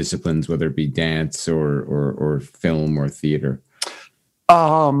 or disciplines, whether it be dance or film or theater?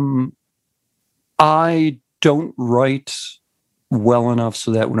 I don't write well enough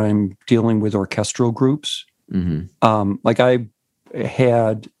so that when I'm dealing with orchestral groups, like I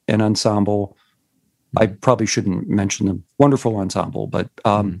had an ensemble. I probably shouldn't mention them. Wonderful ensemble, but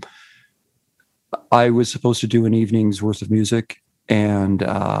I was supposed to do an evening's worth of music, and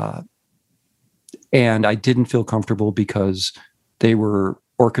I didn't feel comfortable because they were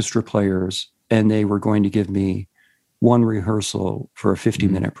orchestra players and they were going to give me one rehearsal for a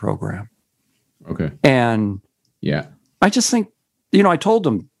 50-minute program. Okay. And I just think, I told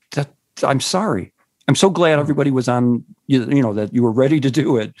them that I'm sorry. I'm so glad everybody was on, that you were ready to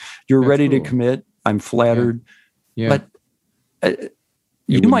do it. You're ready to commit. I'm flattered. Yeah. But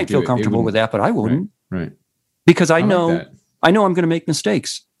you might feel comfortable with that, but I wouldn't. Right. Because I know I'm going to make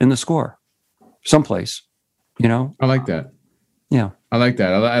mistakes in the score someplace, I like that. Yeah. I like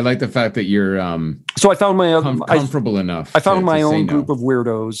that. I like the fact that you're so I found my comfortable enough. I found my own group of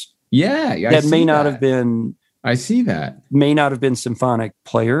weirdos. Yeah. That may not have been. I see that. May not have been symphonic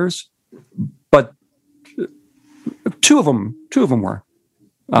players, but two of them were.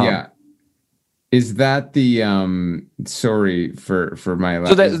 Yeah. Is that the sorry for my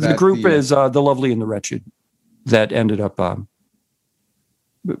so that the group is the Lovely and the Wretched that ended up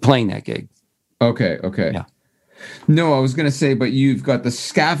playing that gig. Okay. Yeah. No, I was going to say, but you've got the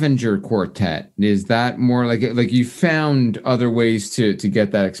Scavenger Quartet. Is that more like you found other ways to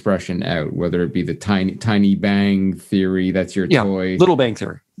get that expression out, whether it be the Tiny Bang Theory, that's your toy. Little Bang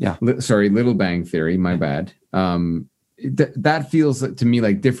Theory. Yeah. Little Bang Theory, my bad. That feels to me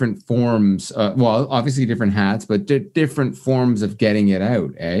like different forms. Obviously different hats, but different forms of getting it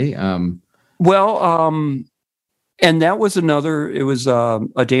out, eh? And that was another. It was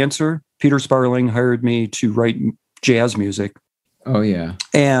a dancer. Peter Sparling hired me to write jazz music. Oh yeah.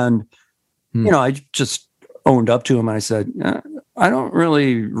 And I just owned up to him. And I said, I don't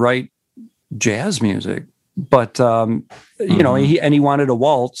really write jazz music, but you know, he wanted a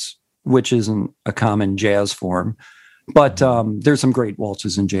waltz, which isn't a common jazz form, but there's some great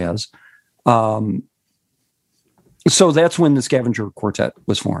waltzes in jazz. So that's when the Scavenger Quartet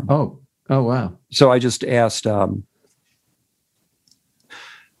was formed. Oh, wow. So I just asked,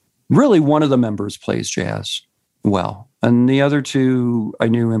 really one of the members plays jazz well, and the other two I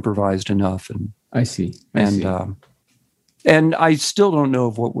knew improvised enough. And I see. And I still don't know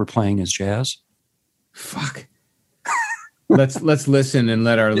if what we're playing is jazz. Fuck. Let's listen and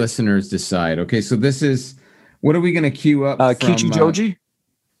let our listeners decide. Okay, so this is, what are we going to queue up? Kichijoji?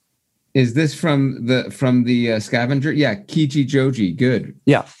 Is this from the Scavenger? Yeah, Kichijoji. Good.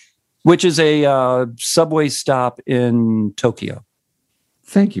 Yeah, which is a subway stop in Tokyo.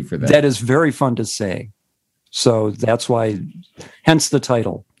 Thank you for that. That is very fun to say. So that's why, hence the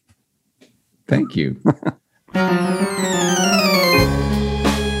title. Thank you.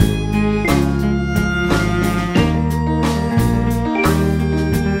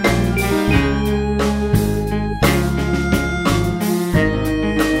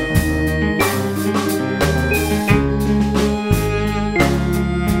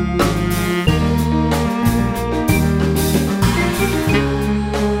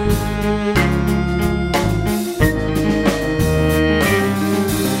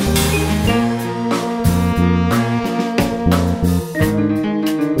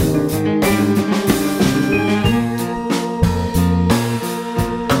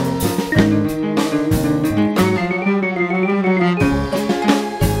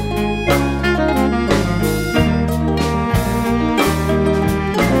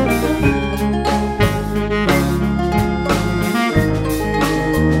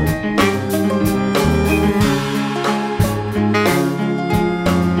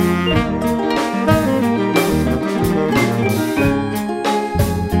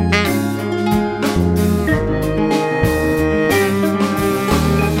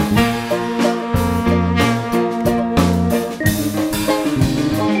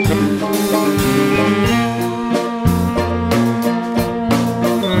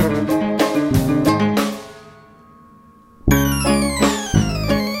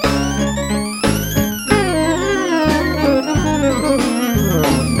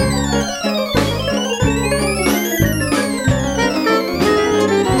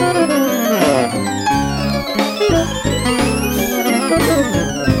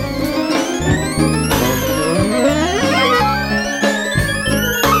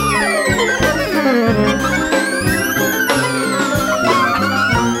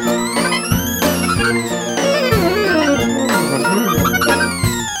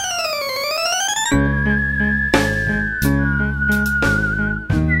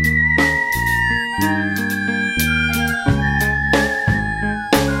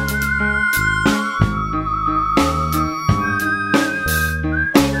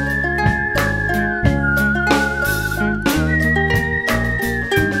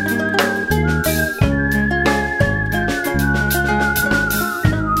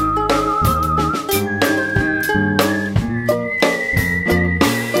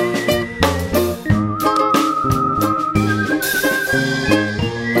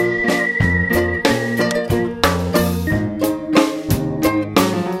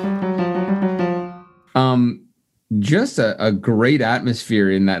 Just a great atmosphere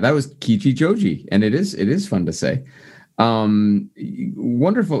in that. That was Kichijoji, and it is fun to say.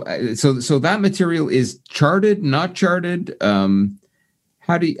 Wonderful. So that material is charted, not charted.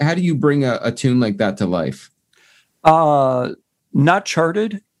 How do you bring a tune like that to life? Not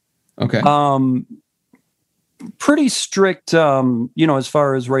charted. Okay. Pretty strict. As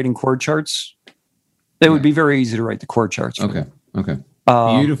far as writing chord charts, it would be very easy to write the chord charts. Okay.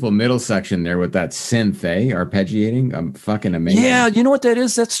 Beautiful middle section there with that synth, arpeggiating. Fucking amazing. Yeah, you know what that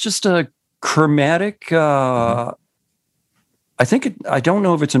is? That's just a chromatic. I don't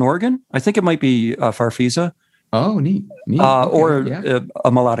know if it's an organ. I think it might be farfisa. Oh, neat. Or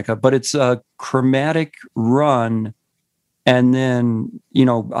a melodica, but it's a chromatic run, and then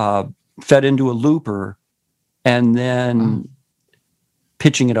fed into a looper, and then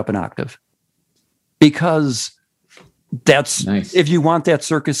pitching it up an octave, because that's nice. If you want that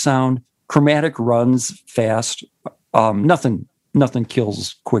circus sound, chromatic runs fast. Nothing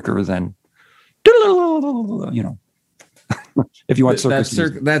kills quicker than if you want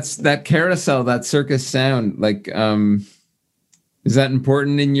circus. That's that carousel, that circus sound. Like, is that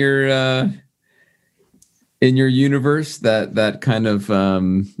important in your universe? That kind of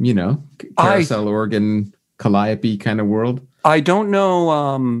carousel organ calliope kind of world. I don't know.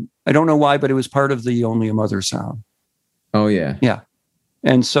 I don't know why, but it was part of the Only a Mother sound. Oh yeah. Yeah.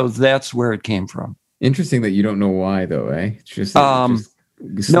 And so that's where it came from. Interesting that you don't know why, though, eh? It's just,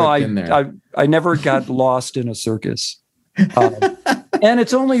 no, I never got lost in a circus. And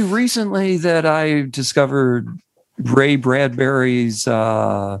it's only recently that I discovered Ray Bradbury's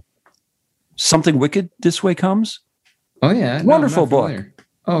Something Wicked This Way Comes. Oh, yeah. Wonderful book.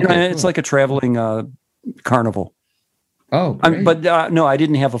 Oh, okay, It's like a traveling carnival. Oh, but no, I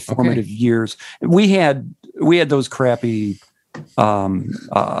didn't have a formative years. We had those crappy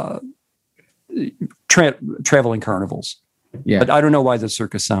traveling carnivals. Yeah. But I don't know why the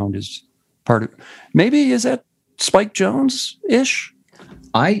circus sound is part of. Maybe is that Spike Jones ish?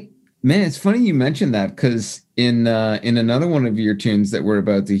 Man, it's funny you mentioned that, because in another one of your tunes that we're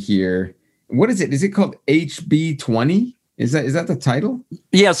about to hear, what is it? Is it called HB20? Is that the title?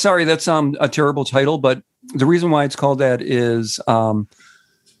 Yeah, sorry, that's a terrible title, but the reason why it's called that is HB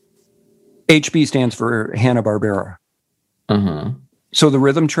stands for Hanna-Barbera. Uh-huh. So the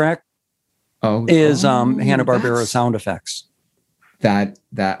rhythm track is Hanna-Barbera sound effects.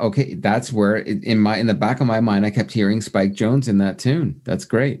 Okay, that's where in the back of my mind I kept hearing Spike Jones in that tune. That's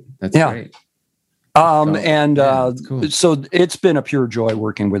great. That's great. Cool. So it's been a pure joy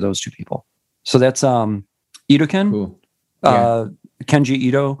working with those two people. So that's Ito-Ken. Cool. Kenji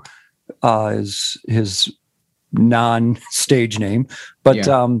Ito is his non-stage name, but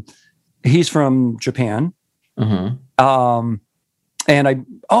he's from Japan. Uh-huh. And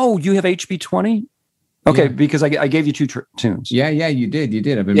you have HB20? Okay, because I gave you two tunes. Yeah, you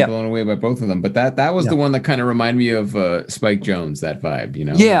did. I've been blown away by both of them, but that was the one that kind of reminded me of Spike Jones, that vibe, you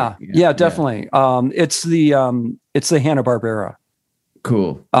know? Yeah, definitely. It's the Hanna-Barbera.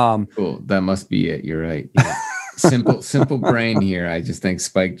 Cool. Cool. That must be it. You're right. Yeah. Simple brain here. I just think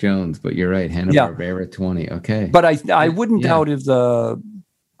Spike Jones, but you're right. Hanna-Barbera 20. Okay. But I wouldn't doubt if the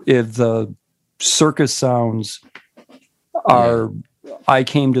circus sounds are. I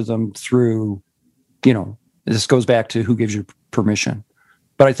came to them through. This goes back to who gives you permission.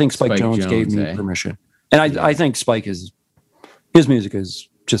 But I think Spike Jones gave me permission, and I think Spike his music is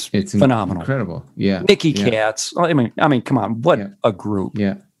just phenomenal, incredible. Yeah, Mickey Katz. I mean, come on, what a group.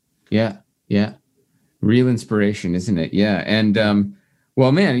 Yeah. Real inspiration, isn't it? Yeah. And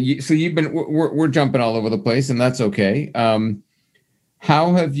well, man, so you've been we're jumping all over the place, and that's okay.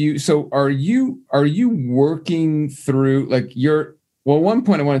 How have you? So are you working through like your? Well, one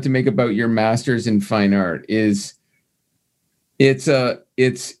point I wanted to make about your master's in fine art is it's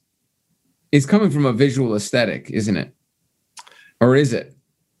coming from a visual aesthetic, isn't it? Or is it?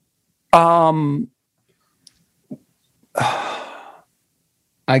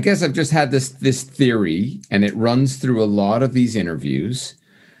 I guess I've just had this theory, and it runs through a lot of these interviews,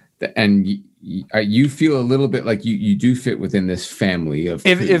 and you feel a little bit like you do fit within this family of.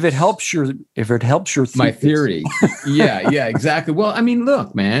 If it helps your my theory, yeah, exactly. Well, I mean,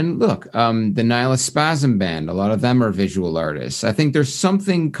 look, the Nihilist Spasm Band, a lot of them are visual artists. I think there's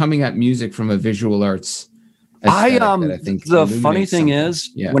something coming at music from a visual arts. I think the funny thing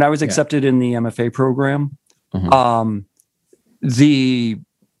is, when I was accepted in the MFA program, the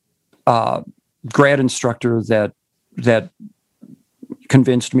grad instructor that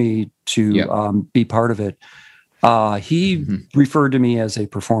convinced me to be part of it, he referred to me as a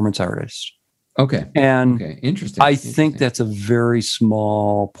performance artist. Okay. And interesting. I think that's a very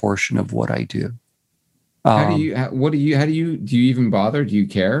small portion of what I do. Do you even bother? Do you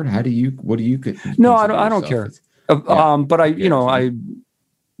care? What do you? No, I don't care. But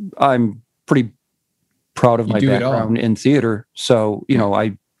I'm pretty proud of my background in theater. So,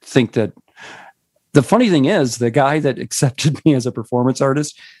 I think that the funny thing is the guy that accepted me as a performance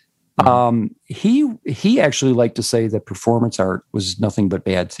artist, he actually liked to say that performance art was nothing but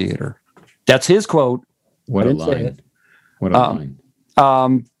bad theater. That's his quote. What a line. What a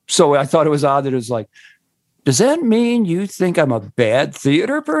line. So I thought it was odd that it was like, does that mean you think I'm a bad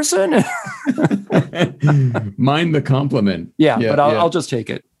theater person? Mind the compliment. But I'll just take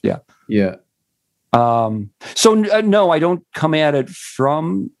it. Yeah. Yeah. So no, I don't come at it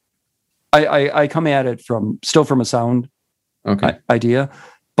from, I come at it from a sound idea,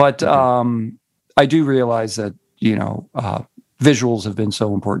 but I do realize that, visuals have been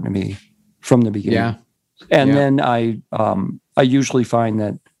so important to me from the beginning. Yeah. And then I usually find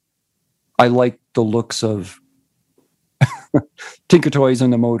that I like the looks of Tinker Toys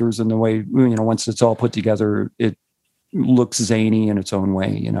and the motors and the way, once it's all put together, it looks zany in its own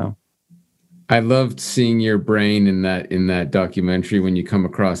way, I loved seeing your brain in that documentary when you come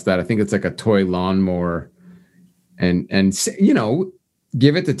across that. I think it's like a toy lawnmower, and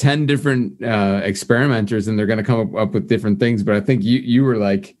give it to 10 different experimenters, and they're going to come up with different things. But I think you were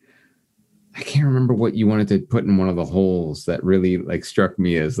like, I can't remember what you wanted to put in one of the holes that really like struck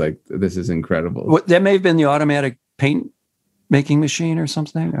me as like, this is incredible. That may have been the automatic paint making machine or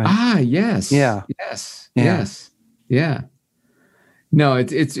something. Yes. Yeah. Yes. Yeah. Yes. Yeah. No,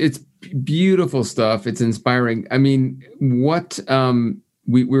 it's beautiful stuff. It's inspiring. I mean, what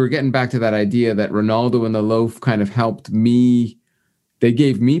we were getting back to that idea that Ronaldo and the Loaf kind of helped me. They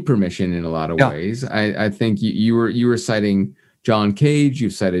gave me permission in a lot of ways. I think you were citing John Cage. You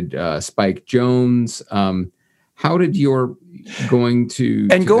cited Spike Jonze. How did your going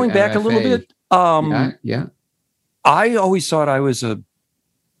back a little bit? Yeah. I always thought I was a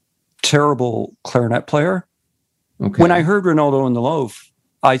terrible clarinet player. Okay. When I heard Ronaldo and the Loaf,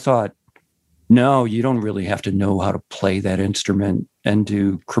 I thought, no, you don't really have to know how to play that instrument and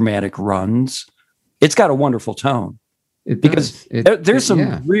do chromatic runs. It's got a wonderful tone. There's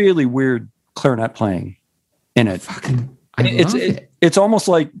some really weird clarinet playing in it. I love it. It's almost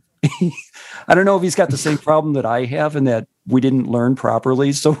like, I don't know if he's got the same problem that I have in that we didn't learn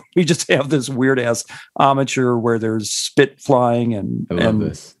properly. So we just have this weird ass amateur where there's spit flying and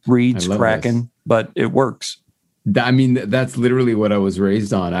reeds cracking, but it works. I mean, that's literally what I was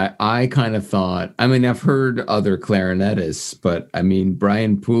raised on. I kind of thought, I mean, I've heard other clarinetists, but I mean,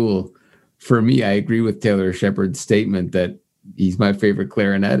 Brian Poole, for me, I agree with Taylor Shepard's statement that he's my favorite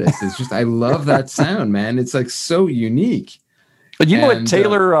clarinetist. It's just, I love that sound, man. It's like so unique. But you know what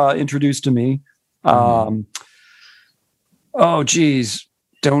Taylor introduced to me? Oh, geez.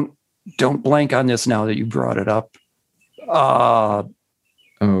 Don't blank on this now that you brought it up. Oh,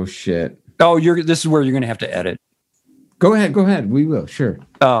 shit. Oh, this is where you're going to have to edit. Go ahead. We will. Sure.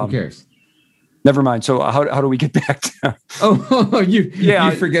 Who cares? Never mind. So how do we get back to?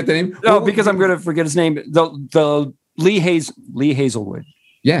 You forget the name? No, because I'm going to forget his name. The Lee Hazelwood.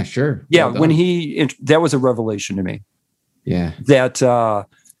 Yeah, sure. Yeah, when that was a revelation to me. Yeah. That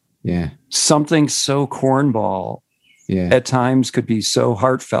something so cornball at times could be so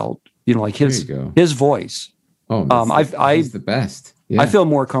heartfelt. You know, like his voice. Oh, he's the best. Yeah. I feel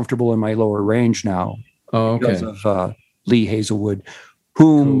more comfortable in my lower range now. Oh, okay. Because of Lee Hazelwood,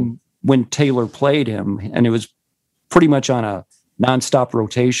 whom when Taylor played him, and it was pretty much on a nonstop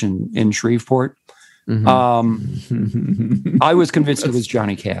rotation in Shreveport. Mm-hmm. I was convinced it was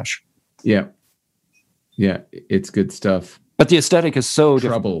Johnny Cash. Yeah. Yeah. It's good stuff. But the aesthetic is so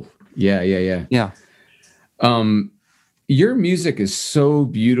Trouble. different. Yeah. Your music is so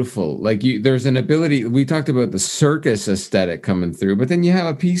beautiful. Like there's an ability, we talked about the circus aesthetic coming through, but then you have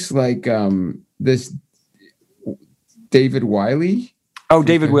a piece like this David Wiley. Oh,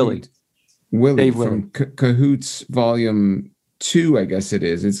 David Willie. Willie from Cahoots Volume 2, I guess it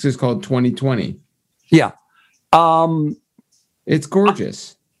is. It's just called 2020. Yeah. It's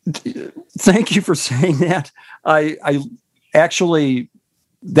gorgeous. Thank you for saying that. I actually,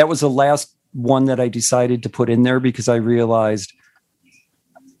 that was the last one that I decided to put in there because I realized,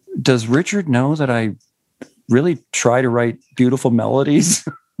 does Richard know that I really try to write beautiful melodies?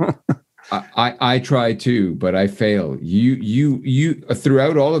 I try too, but I fail. You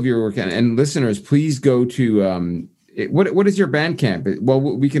throughout all of your work, and listeners, please go to what is your Bandcamp? Well,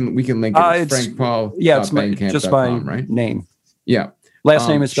 we can link it. It's Frank Paul. Yeah, it's just my right? name. Yeah, last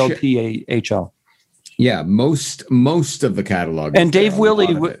name is spelled Pahl. Yeah, most of the catalog. And Dave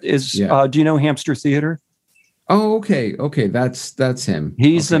Willie is. Do you know Hamster Theater? Oh, okay, that's him.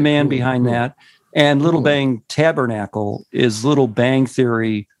 He's the man behind that. And Little Bang Tabernacle is Little Bang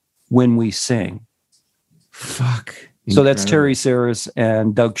Theory when we sing. Fuck. Incredible. So that's Terry Saris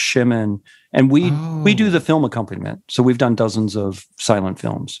and Doug Shimon, and we do the film accompaniment. So we've done dozens of silent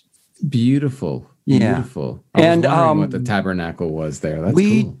films. Beautiful. Yeah. Beautiful. I was wondering what the Tabernacle was there. That's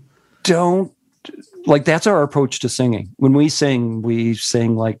cool. Don't like, that's our approach to singing. When we sing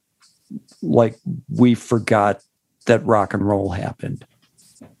like we forgot that rock and roll happened.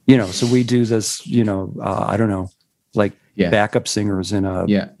 You know, so we do this, I don't know, like backup singers in a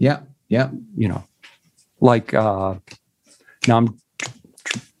you know, like now I'm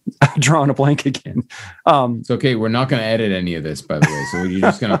drawing a blank again. It's okay. We're not going to edit any of this, by the way. So you're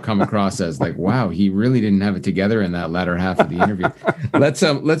just going to come across as like, wow, he really didn't have it together in that latter half of the interview.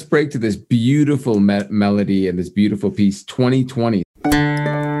 Let's break to this beautiful melody and this beautiful piece, 2020.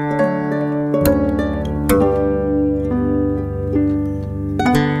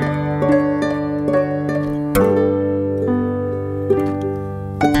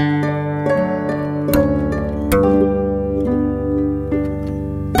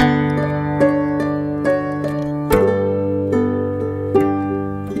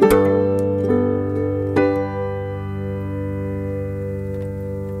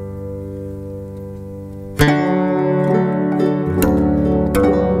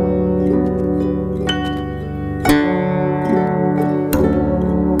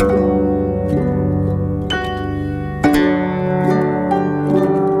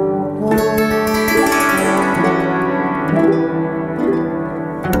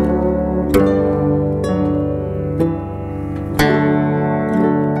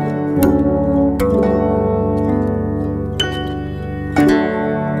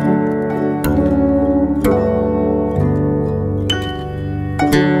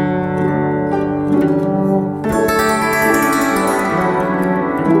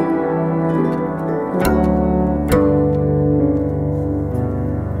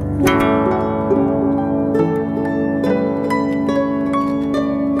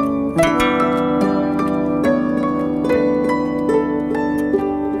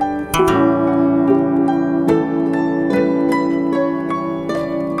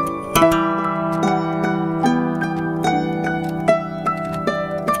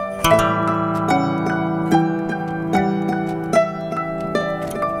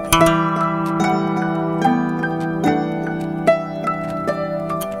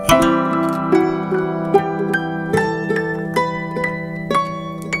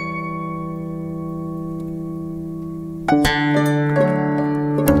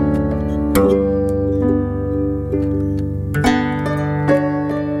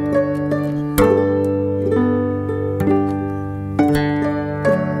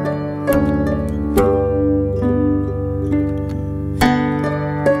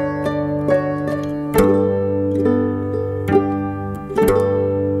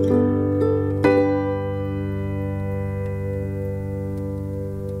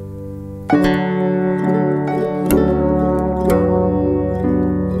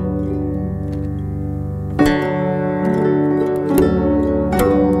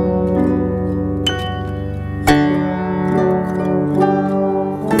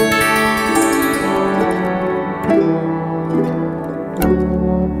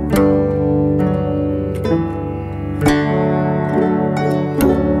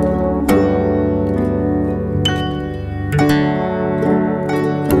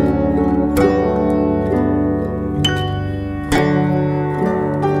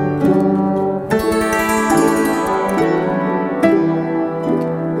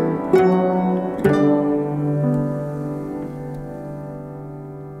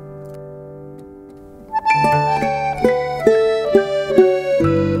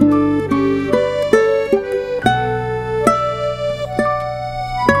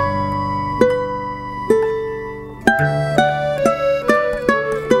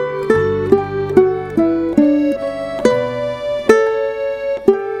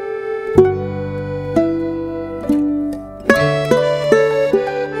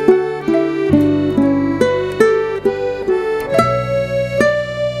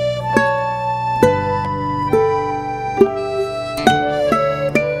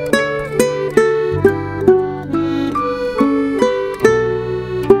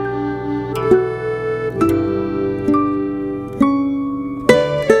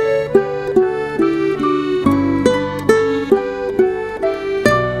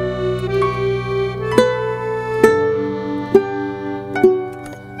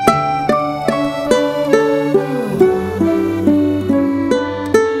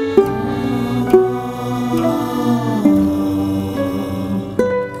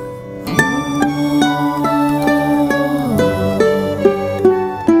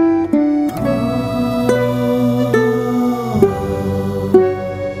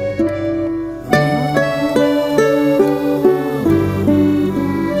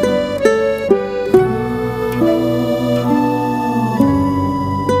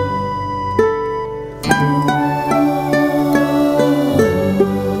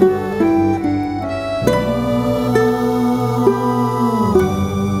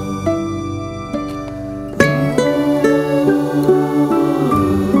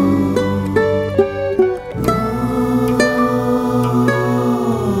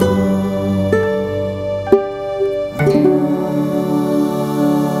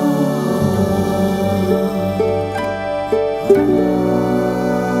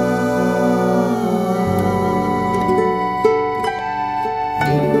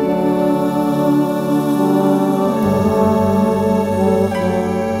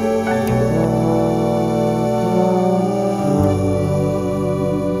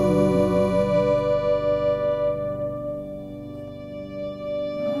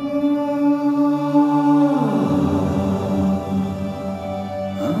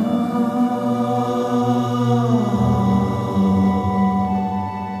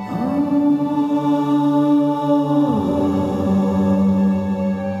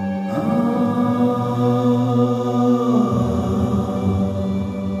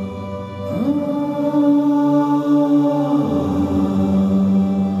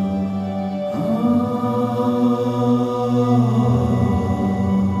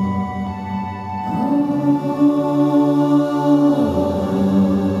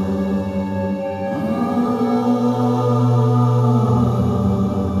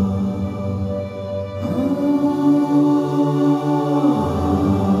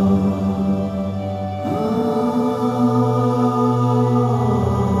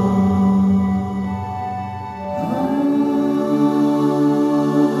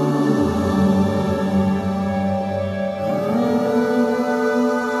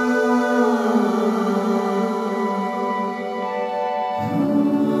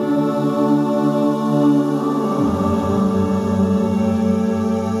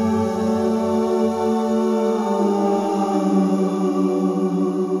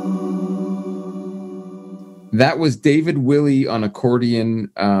 that was David Willey on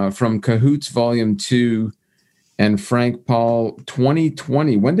accordion from Cahoots Volume 2 and Frank Paul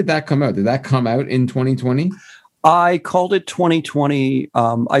 2020. When did that come out? Did that come out in 2020? I called it 2020.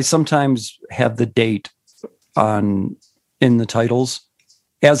 I sometimes have the date in the titles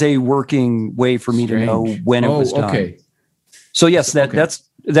as a working way for me to know when it was done. Okay. So yes,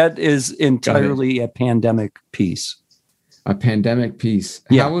 that is entirely a pandemic piece. A pandemic piece.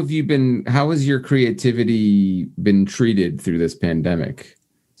 Yeah. How has your creativity been treated through this pandemic?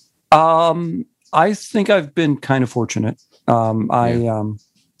 I think I've been kind of fortunate. I'm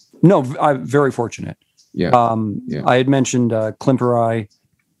very fortunate. Yeah. I had mentioned Klimperai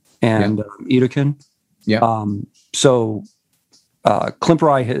and Edekin. Yeah. So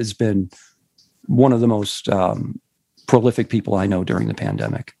Klimperai has been one of the most prolific people I know during the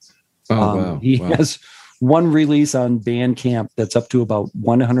pandemic. Wow. He has one release on Bandcamp that's up to about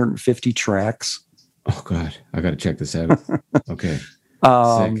 150 tracks. Oh God, I got to check this out. Okay.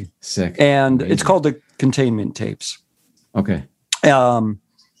 Sick. And amazing. It's called the Containment Tapes. Okay.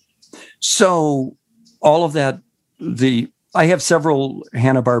 So all of that, I have several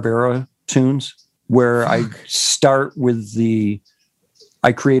Hanna-Barbera tunes where I start with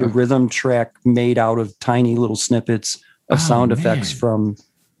I create a rhythm track made out of tiny little snippets of sound effects from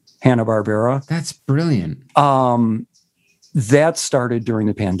Hanna-Barbera. That's brilliant. That started during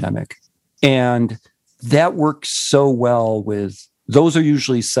the pandemic. And that works so well with, those are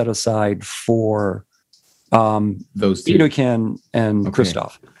usually set aside for those two. Edekin and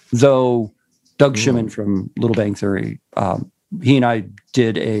Christoph. Though Doug Shimon from Little Bang Theory, he and I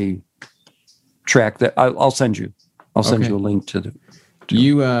did a track that I'll send you. I'll send you a link to the.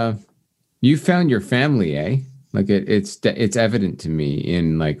 You found your family, eh? Like it's evident to me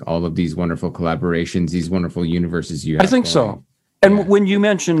in like all of these wonderful collaborations, these wonderful universes you have. I think so. And when you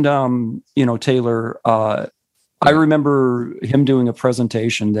mentioned, Taylor, I remember him doing a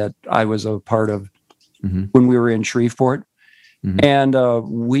presentation that I was a part of when we were in Shreveport. And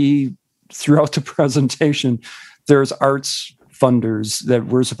we, throughout the presentation, there's arts funders that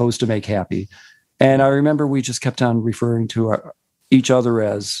we're supposed to make happy. And I remember we just kept on referring to each other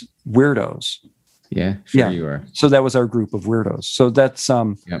as weirdos. Yeah, you are. So that was our group of weirdos. So that's, I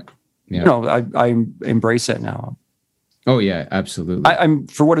embrace that now. Oh yeah, absolutely. I'm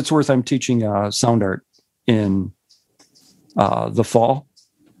for what it's worth, I'm teaching sound art in the fall.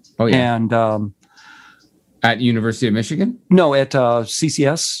 Oh yeah. And at University of Michigan? No, at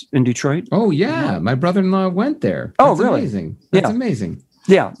CCS in Detroit. Oh yeah, my brother-in-law went there. Oh really? Amazing. That's amazing.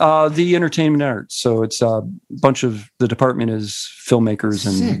 Yeah, the entertainment arts. So it's a bunch of the department is filmmakers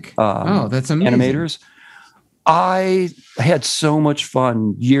and that's amazing. Animators. I had so much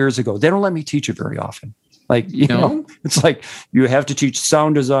fun years ago. They don't let me teach it very often. Like, it's like you have to teach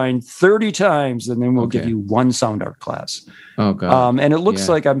sound design 30 times and then we'll give you one sound art class. Oh God. And it looks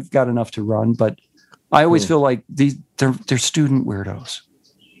like I've got enough to run, but I always feel like they're student weirdos.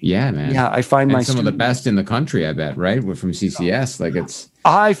 Yeah, man. Yeah, I find some of the best in the country, I bet, right? We're from CCS. Like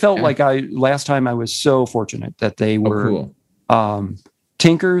I felt like last time I was so fortunate that they were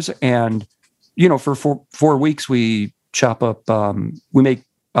tinkers, and for 4 weeks we chop up, we make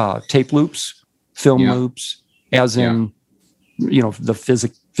tape loops, film loops, as in the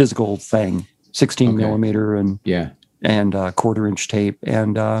physical thing, 16 millimeter and 1/4-inch tape,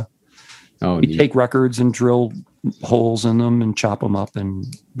 and we take records and drill holes in them and chop them up and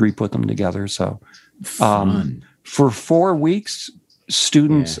re-put them together. So for 4 weeks,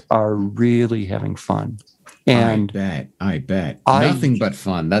 students are really having fun. And I bet. Nothing but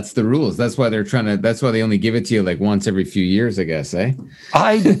fun. That's the rules. That's why that's why they only give it to you like once every few years, I guess, eh?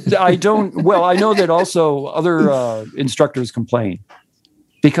 I don't, well, I know that also other instructors complain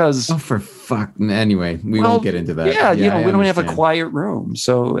because for fuck. Anyway, we won't get into that. Yeah, we don't have a quiet room.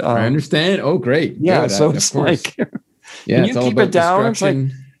 So I understand. Oh, great. Yeah. Good. So it's like, can you keep it down? It's like,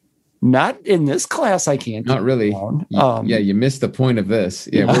 not in this class. I can't. Not really. You missed the point of this.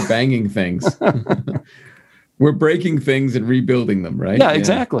 Yeah. We're banging things. We're breaking things and rebuilding them, right? Yeah,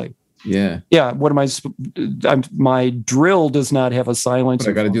 exactly. Yeah. Yeah. What am I? My drill does not have a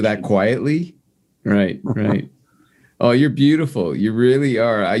silencer. But I got to do that quietly. Right. Oh, you're beautiful. You really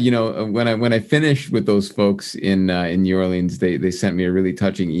are. When I finished with those folks in New Orleans, they sent me a really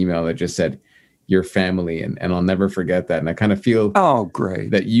touching email that just said, "Your family," and I'll never forget that. And I kind of feel great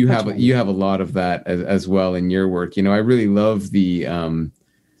that you have a lot of that as well in your work. I really love the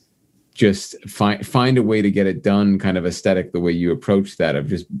just find a way to get it done kind of aesthetic, the way you approach that of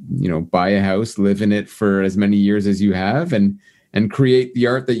just buy a house, live in it for as many years as you have, and create the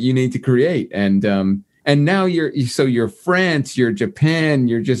art that you need to create. And now you're France, you're Japan,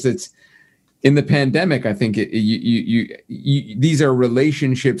 you're just in the pandemic, I think these are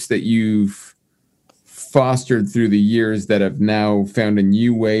relationships that you've fostered through the years that have now found a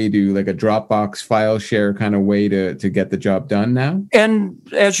new way to, like a Dropbox file share kind of way to get the job done now. And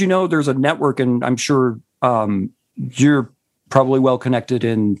as you know, there's a network, and I'm sure you're probably well connected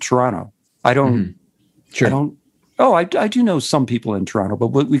in Toronto. I don't. Mm-hmm. Sure. I don't. Oh, I do know some people in Toronto, but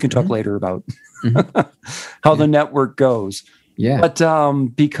we can talk later about how the network goes. Yeah. But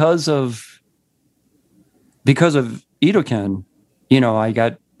because of Edoken, I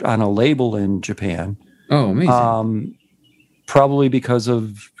got on a label in Japan. Oh, amazing. Probably because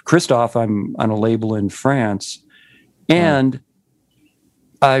of Christoph, I'm on a label in France. And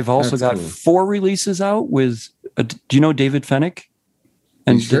I've also got 4 releases out with, do you know David Fennick?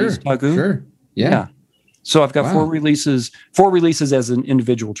 And Sure. Sure. Yeah. So I've got 4 releases as an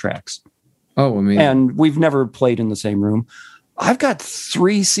individual tracks. Oh, amazing. And we've never played in the same room. I've got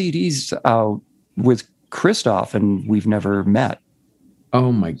 3 CDs out with Christoph, and we've never met.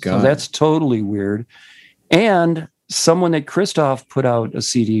 Oh my God. So that's totally weird. And someone that Christoph put out a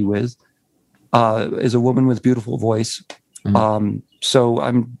CD with is a woman with beautiful voice. Mm-hmm. So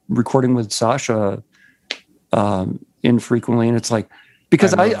I'm recording with Sasha infrequently, and it's like,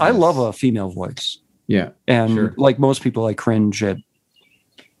 because I love a female voice. Yeah. And like most people, I cringe at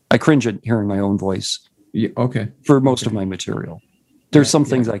hearing my own voice. Yeah, okay. For most of my material. There's some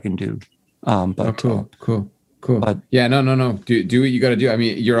things I can do. But cool. But yeah, no. Do what you got to do. I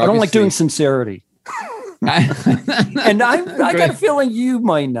mean, I don't like doing sincerity. And I got a feeling you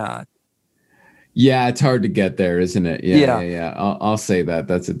might not. Yeah, it's hard to get there, isn't it? Yeah. I'll say that.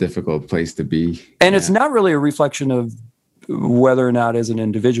 That's a difficult place to be. And it's not really a reflection of whether or not as an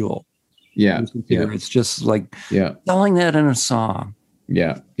individual. Yeah. It's just like selling that in a song.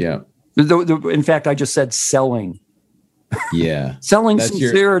 Yeah. In fact, I just said selling. Yeah. Selling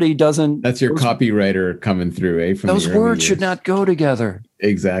sincerity doesn't. That's your copywriter coming through, eh? From those words should not go together.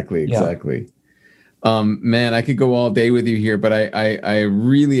 Exactly. Man, I could go all day with you here, but I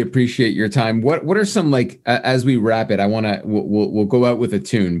really appreciate your time. What are some, like, as we wrap it, we'll go out with a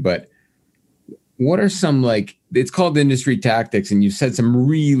tune, but what are some, like, it's called Industry Tactics, and you said some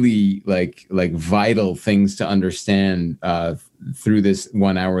really like vital things to understand through this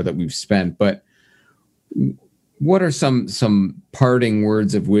 1 hour that we've spent, but what are some parting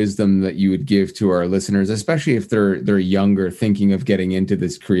words of wisdom that you would give to our listeners, especially if they're younger, thinking of getting into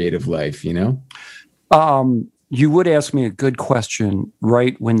this creative life, You would ask me a good question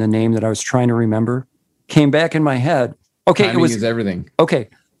right when the name that I was trying to remember came back in my head. Okay, timing is everything. Okay,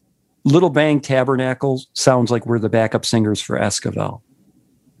 Little Bang Tabernacle sounds like we're the backup singers for Esquivel.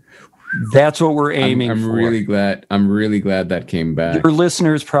 That's what we're aiming for. I'm really glad that came back. Your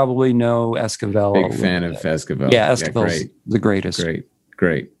listeners probably know Esquivel. Big fan of Esquivel. Yeah, Esquivel's the greatest.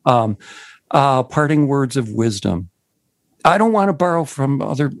 Great. Parting words of wisdom. I don't want to borrow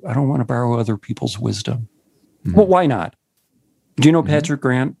other people's wisdom. Mm-hmm. Well, why not? Do you know Patrick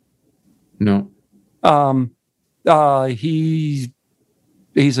Grant? No. He's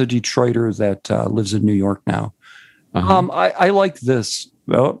a Detroiter that lives in New York now. I like this.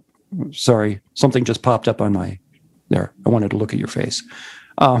 Oh, sorry, something just popped up on my there. I wanted to look at your face.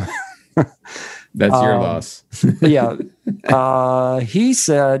 That's your loss. Yeah. He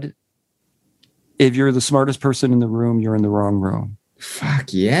said, if you're the smartest person in the room, you're in the wrong room.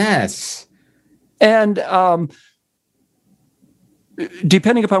 Fuck yes. And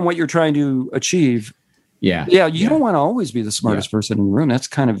depending upon what you're trying to achieve, you don't want to always be the smartest person in the room.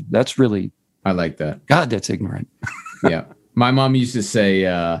 That's really, I like that. God, that's ignorant. Yeah. My mom used to say,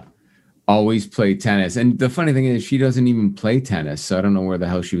 always play tennis. And the funny thing is, she doesn't even play tennis. So I don't know where the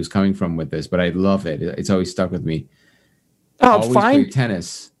hell she was coming from with this, but I love it. It's always stuck with me. Always play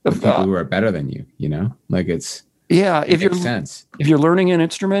tennis with people who are better than you, Like it's... Yeah, if you're learning an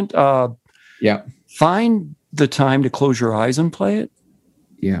instrument, find the time to close your eyes and play it.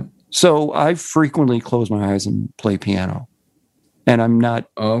 Yeah. So I frequently close my eyes and play piano, and I'm not.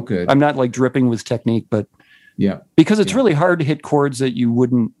 Oh, good. I'm not like dripping with technique, but because it's really hard to hit chords that you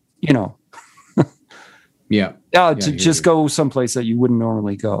wouldn't, to just go someplace that you wouldn't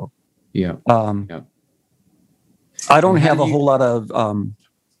normally go. Yeah. I don't have a whole lot of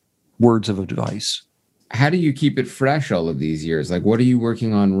words of advice. How do you keep it fresh all of these years? Like, what are you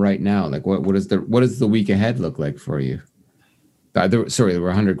working on right now? Like, what does the week ahead look like for you? Sorry, there were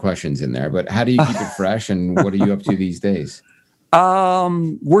 100 questions in there, but how do you keep it fresh, and what are you up to these days?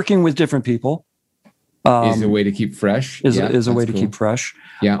 Working with different people is a way to keep fresh. Is a way to keep fresh.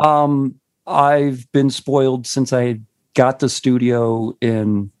 Yeah. I've been spoiled since I got the studio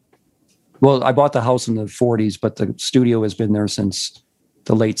I bought the house in the 40s, but the studio has been there since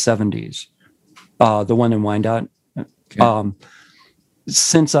the late 70s. the one in Wyandotte. Okay.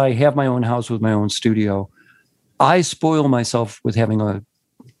 Since I have my own house with my own studio, I spoil myself with having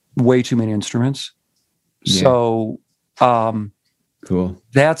way too many instruments. Yeah. So Cool.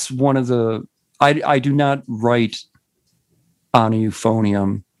 that's one of the. I do not write on a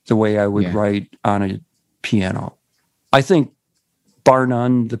euphonium the way I would write on a piano. I think, bar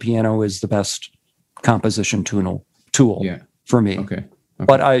none, the piano is the best composition tool for me. Okay.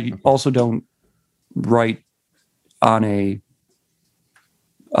 But I also don't write on a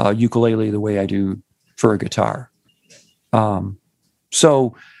ukulele the way I do for a guitar.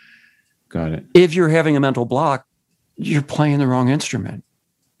 So Got it. if you're having a mental block, you're playing the wrong instrument.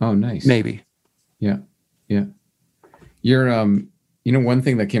 Oh, nice. Maybe. Yeah. You're, one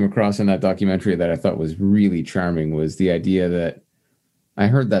thing that came across in that documentary that I thought was really charming was the idea that I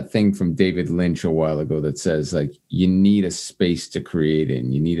heard that thing from David Lynch a while ago that says, like, you need a space to create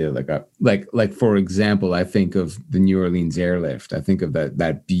in. You need like for example, I think of the New Orleans Airlift. I think of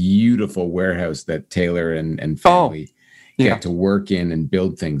that beautiful warehouse that Taylor and family get to work in and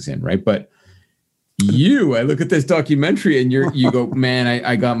build things in, right? But I look at this documentary and you go, man,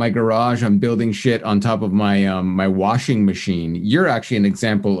 I got my garage. I'm building shit on top of my my washing machine. You're actually an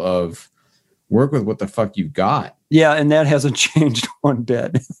example of work with what the fuck you've got. Yeah, and that hasn't changed one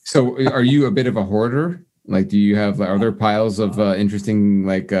bit. So are you a bit of a hoarder? Like, do you have, are there piles of interesting,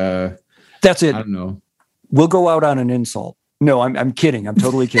 like, that's it. I don't know. We'll go out on an insult. No, I'm kidding. I'm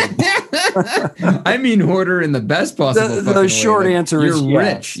totally kidding. I mean, hoarder in the best possible The short way. answer is you're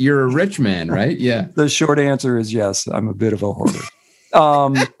yes. rich. You're a rich man, right? Yeah. The short answer is yes. I'm a bit of a hoarder.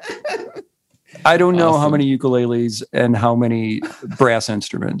 I don't know how many ukuleles and how many brass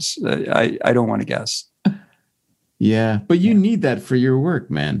instruments. I don't want to guess. Yeah, but you need that for your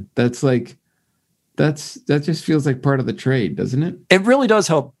work, man. That's like, that just feels like part of the trade, doesn't it? It really does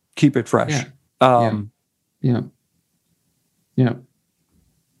help keep it fresh. Yeah.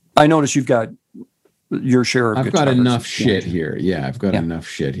 I notice you've got your share of I've got guitars. enough shit here. Yeah, I've got enough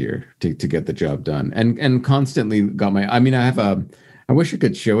shit here to get the job done. And constantly got I have I wish I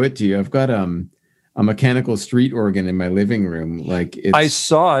could show it to you. I've got a mechanical street organ in my living room. Like, I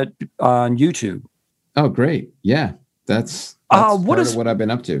saw it on YouTube. Oh, great. Yeah. That's part of what I've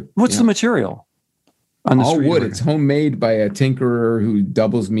been up to. What's the material? On the all street wood. organ? It's homemade by a tinkerer who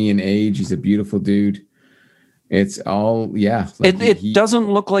doubles me in age. He's a beautiful dude. It's all, like it doesn't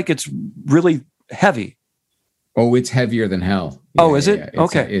look like it's really heavy. Oh, it's heavier than hell. Is it?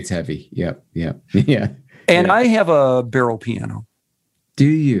 Okay. It's heavy. Yep. Yeah. And I have a barrel piano. Do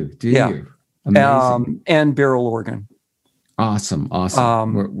you? You? Amazing. And barrel organ. Awesome.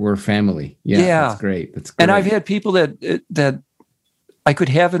 We're family. Yeah. That's great. And I've had people that I could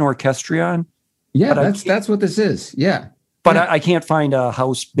have an orchestrion. Yeah, that's what this is. Yeah. But I can't find a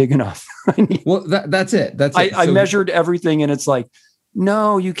house big enough. Well, that's it. I measured everything, and it's like,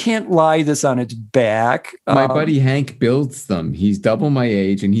 no, you can't lie this on its back. My buddy Hank builds them. He's double my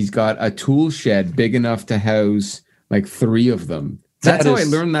age, and he's got a tool shed big enough to house like 3 of them. That's how I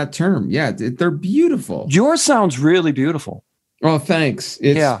learned that term. Yeah, they're beautiful. Yours sounds really beautiful. Oh, thanks.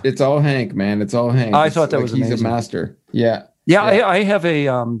 It's all Hank, man. It's all Hank. I thought that was amazing. He's a master. Yeah. Yeah. I have a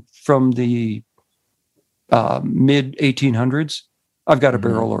from the mid 1800s. I've got a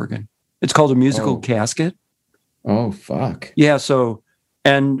barrel organ. It's called a musical casket. Oh, fuck. Yeah. So,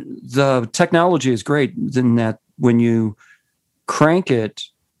 and the technology is great in that when you crank it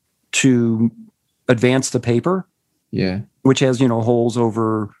to advance the paper, which has, holes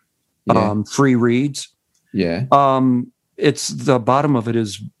over free reeds. Yeah. It's the bottom of it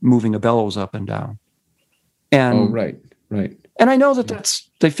is moving a bellows up and down. And right. And I know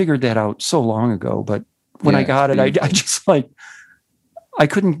they figured that out so long ago, but when I got it, I just I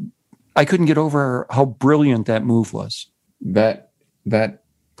couldn't get over how brilliant that move was. That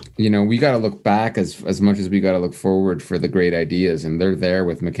we got to look back as much as we got to look forward for the great ideas, and they're there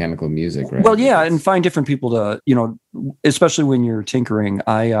with mechanical music, right? Well, yeah, and find different people to, especially when you're tinkering.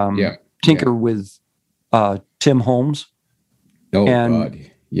 I tinker with Tim Holmes. Oh, and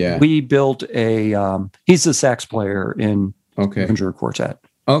God. Yeah. We built he's the sax player in Avenger Quartet.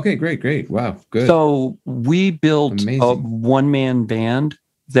 Okay, great. Wow, good. So we built a one-man band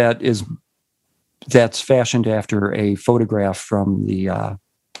that's fashioned after a photograph from the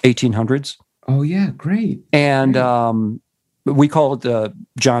 1800s. Oh yeah, great. And we call it the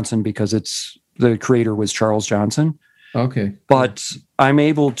Johnson because the creator was Charles Johnson. Okay. But I'm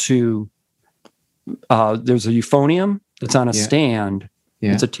able to. There's a euphonium that's on a stand.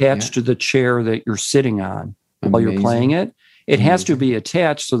 Yeah. It's attached to the chair that you're sitting on while you're playing it. It has to be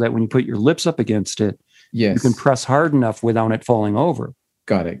attached so that when you put your lips up against it, you can press hard enough without it falling over.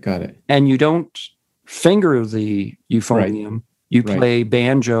 Got it. And you don't finger the euphonium. Right. You play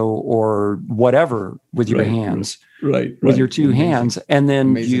banjo or whatever with your hands. Right. With your two hands. And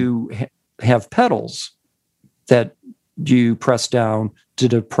then Amazing. you have pedals that you press down to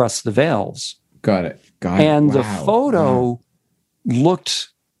depress the valves. Got it. And the photo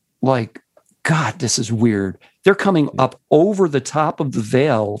looked like, God, this is weird. They're coming up over the top of the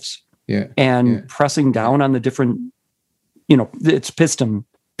valves and pressing down on the different, it's piston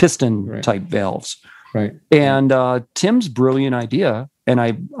type valves. Right. And Tim's brilliant idea, and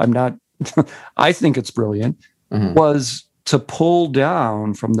I'm not, I think it's brilliant, was to pull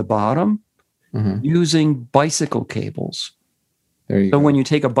down from the bottom using bicycle cables. There you so go. When you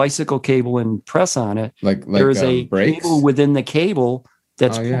take a bicycle cable and press on it, like there is a brakes? cable within the cable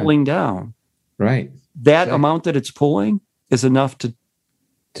that's pulling down. Right. That amount that it's pulling is enough to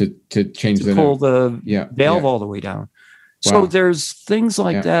change to pull the valve all the way down. So there's things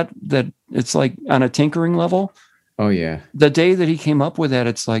like that it's like on a tinkering level. Oh yeah. The day that he came up with that,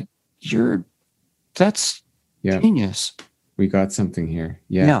 it's like that's genius. We got something here.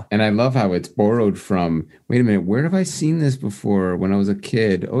 Yeah. And I love how it's borrowed from, wait a minute, where have I seen this before when I was a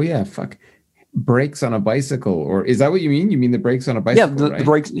kid? Oh yeah, brakes on a bicycle. Or is that what you mean? You mean the brakes on a bicycle? Yeah, the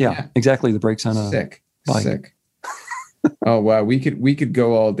brakes. Yeah, exactly. The brakes on a bike. Sick. Oh wow, we could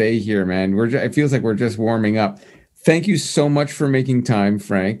go all day here, man. It feels like we're just warming up. Thank you so much for making time,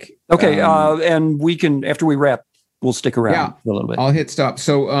 Frank. Okay, and we can, after we wrap, we'll stick around for a little bit. I'll hit stop.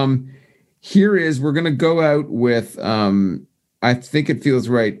 So we're going to go out with, I think it feels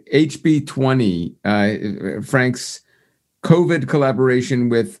right, HB20, Frank's COVID collaboration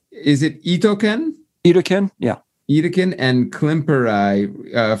with, is it Itoken? Itoken, yeah. Itoken and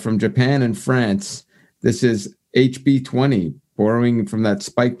Klimperai from Japan and France. This is HB20, borrowing from that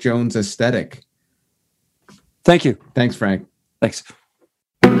Spike Jones aesthetic. Thank you. Thanks, Frank. Thanks.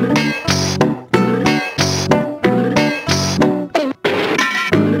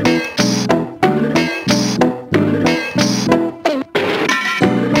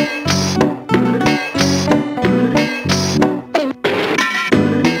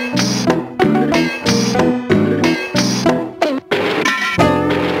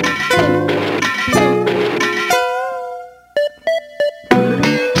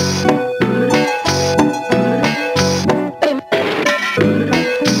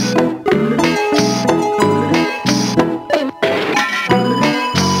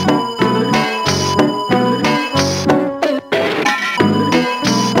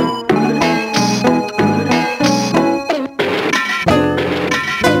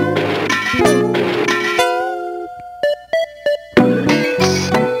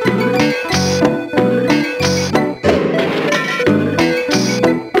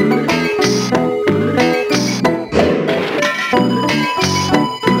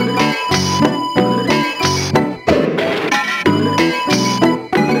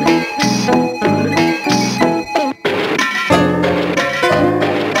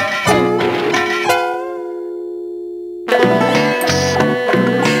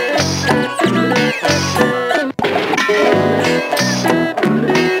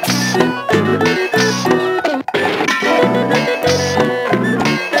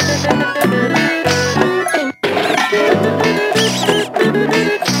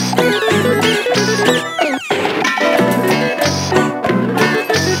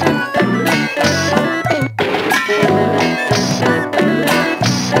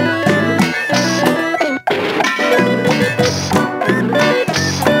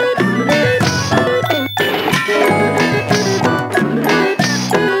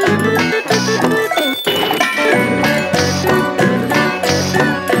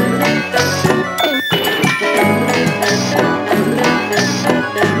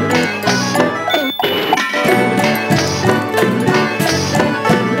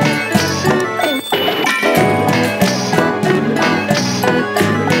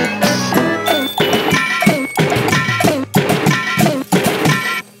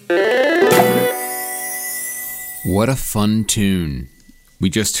 What a fun tune. We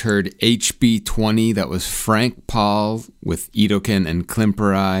just heard HB20. That was Frank Paul with Itoken and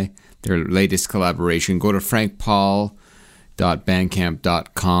Klimperai, their latest collaboration. Go to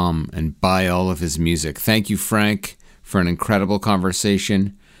frankpaul.bandcamp.com and buy all of his music. Thank you, Frank, for an incredible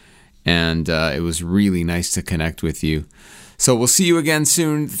conversation. And it was really nice to connect with you. So we'll see you again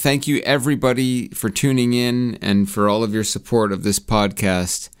soon. Thank you, everybody, for tuning in and for all of your support of this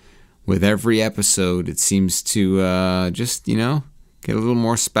podcast. With every episode, it seems to just, get a little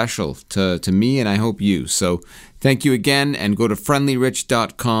more special to me, and I hope you. So thank you again, and go to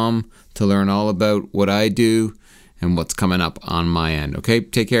friendlyrich.com to learn all about what I do and what's coming up on my end. Okay,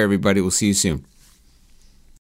 take care, everybody. We'll see you soon.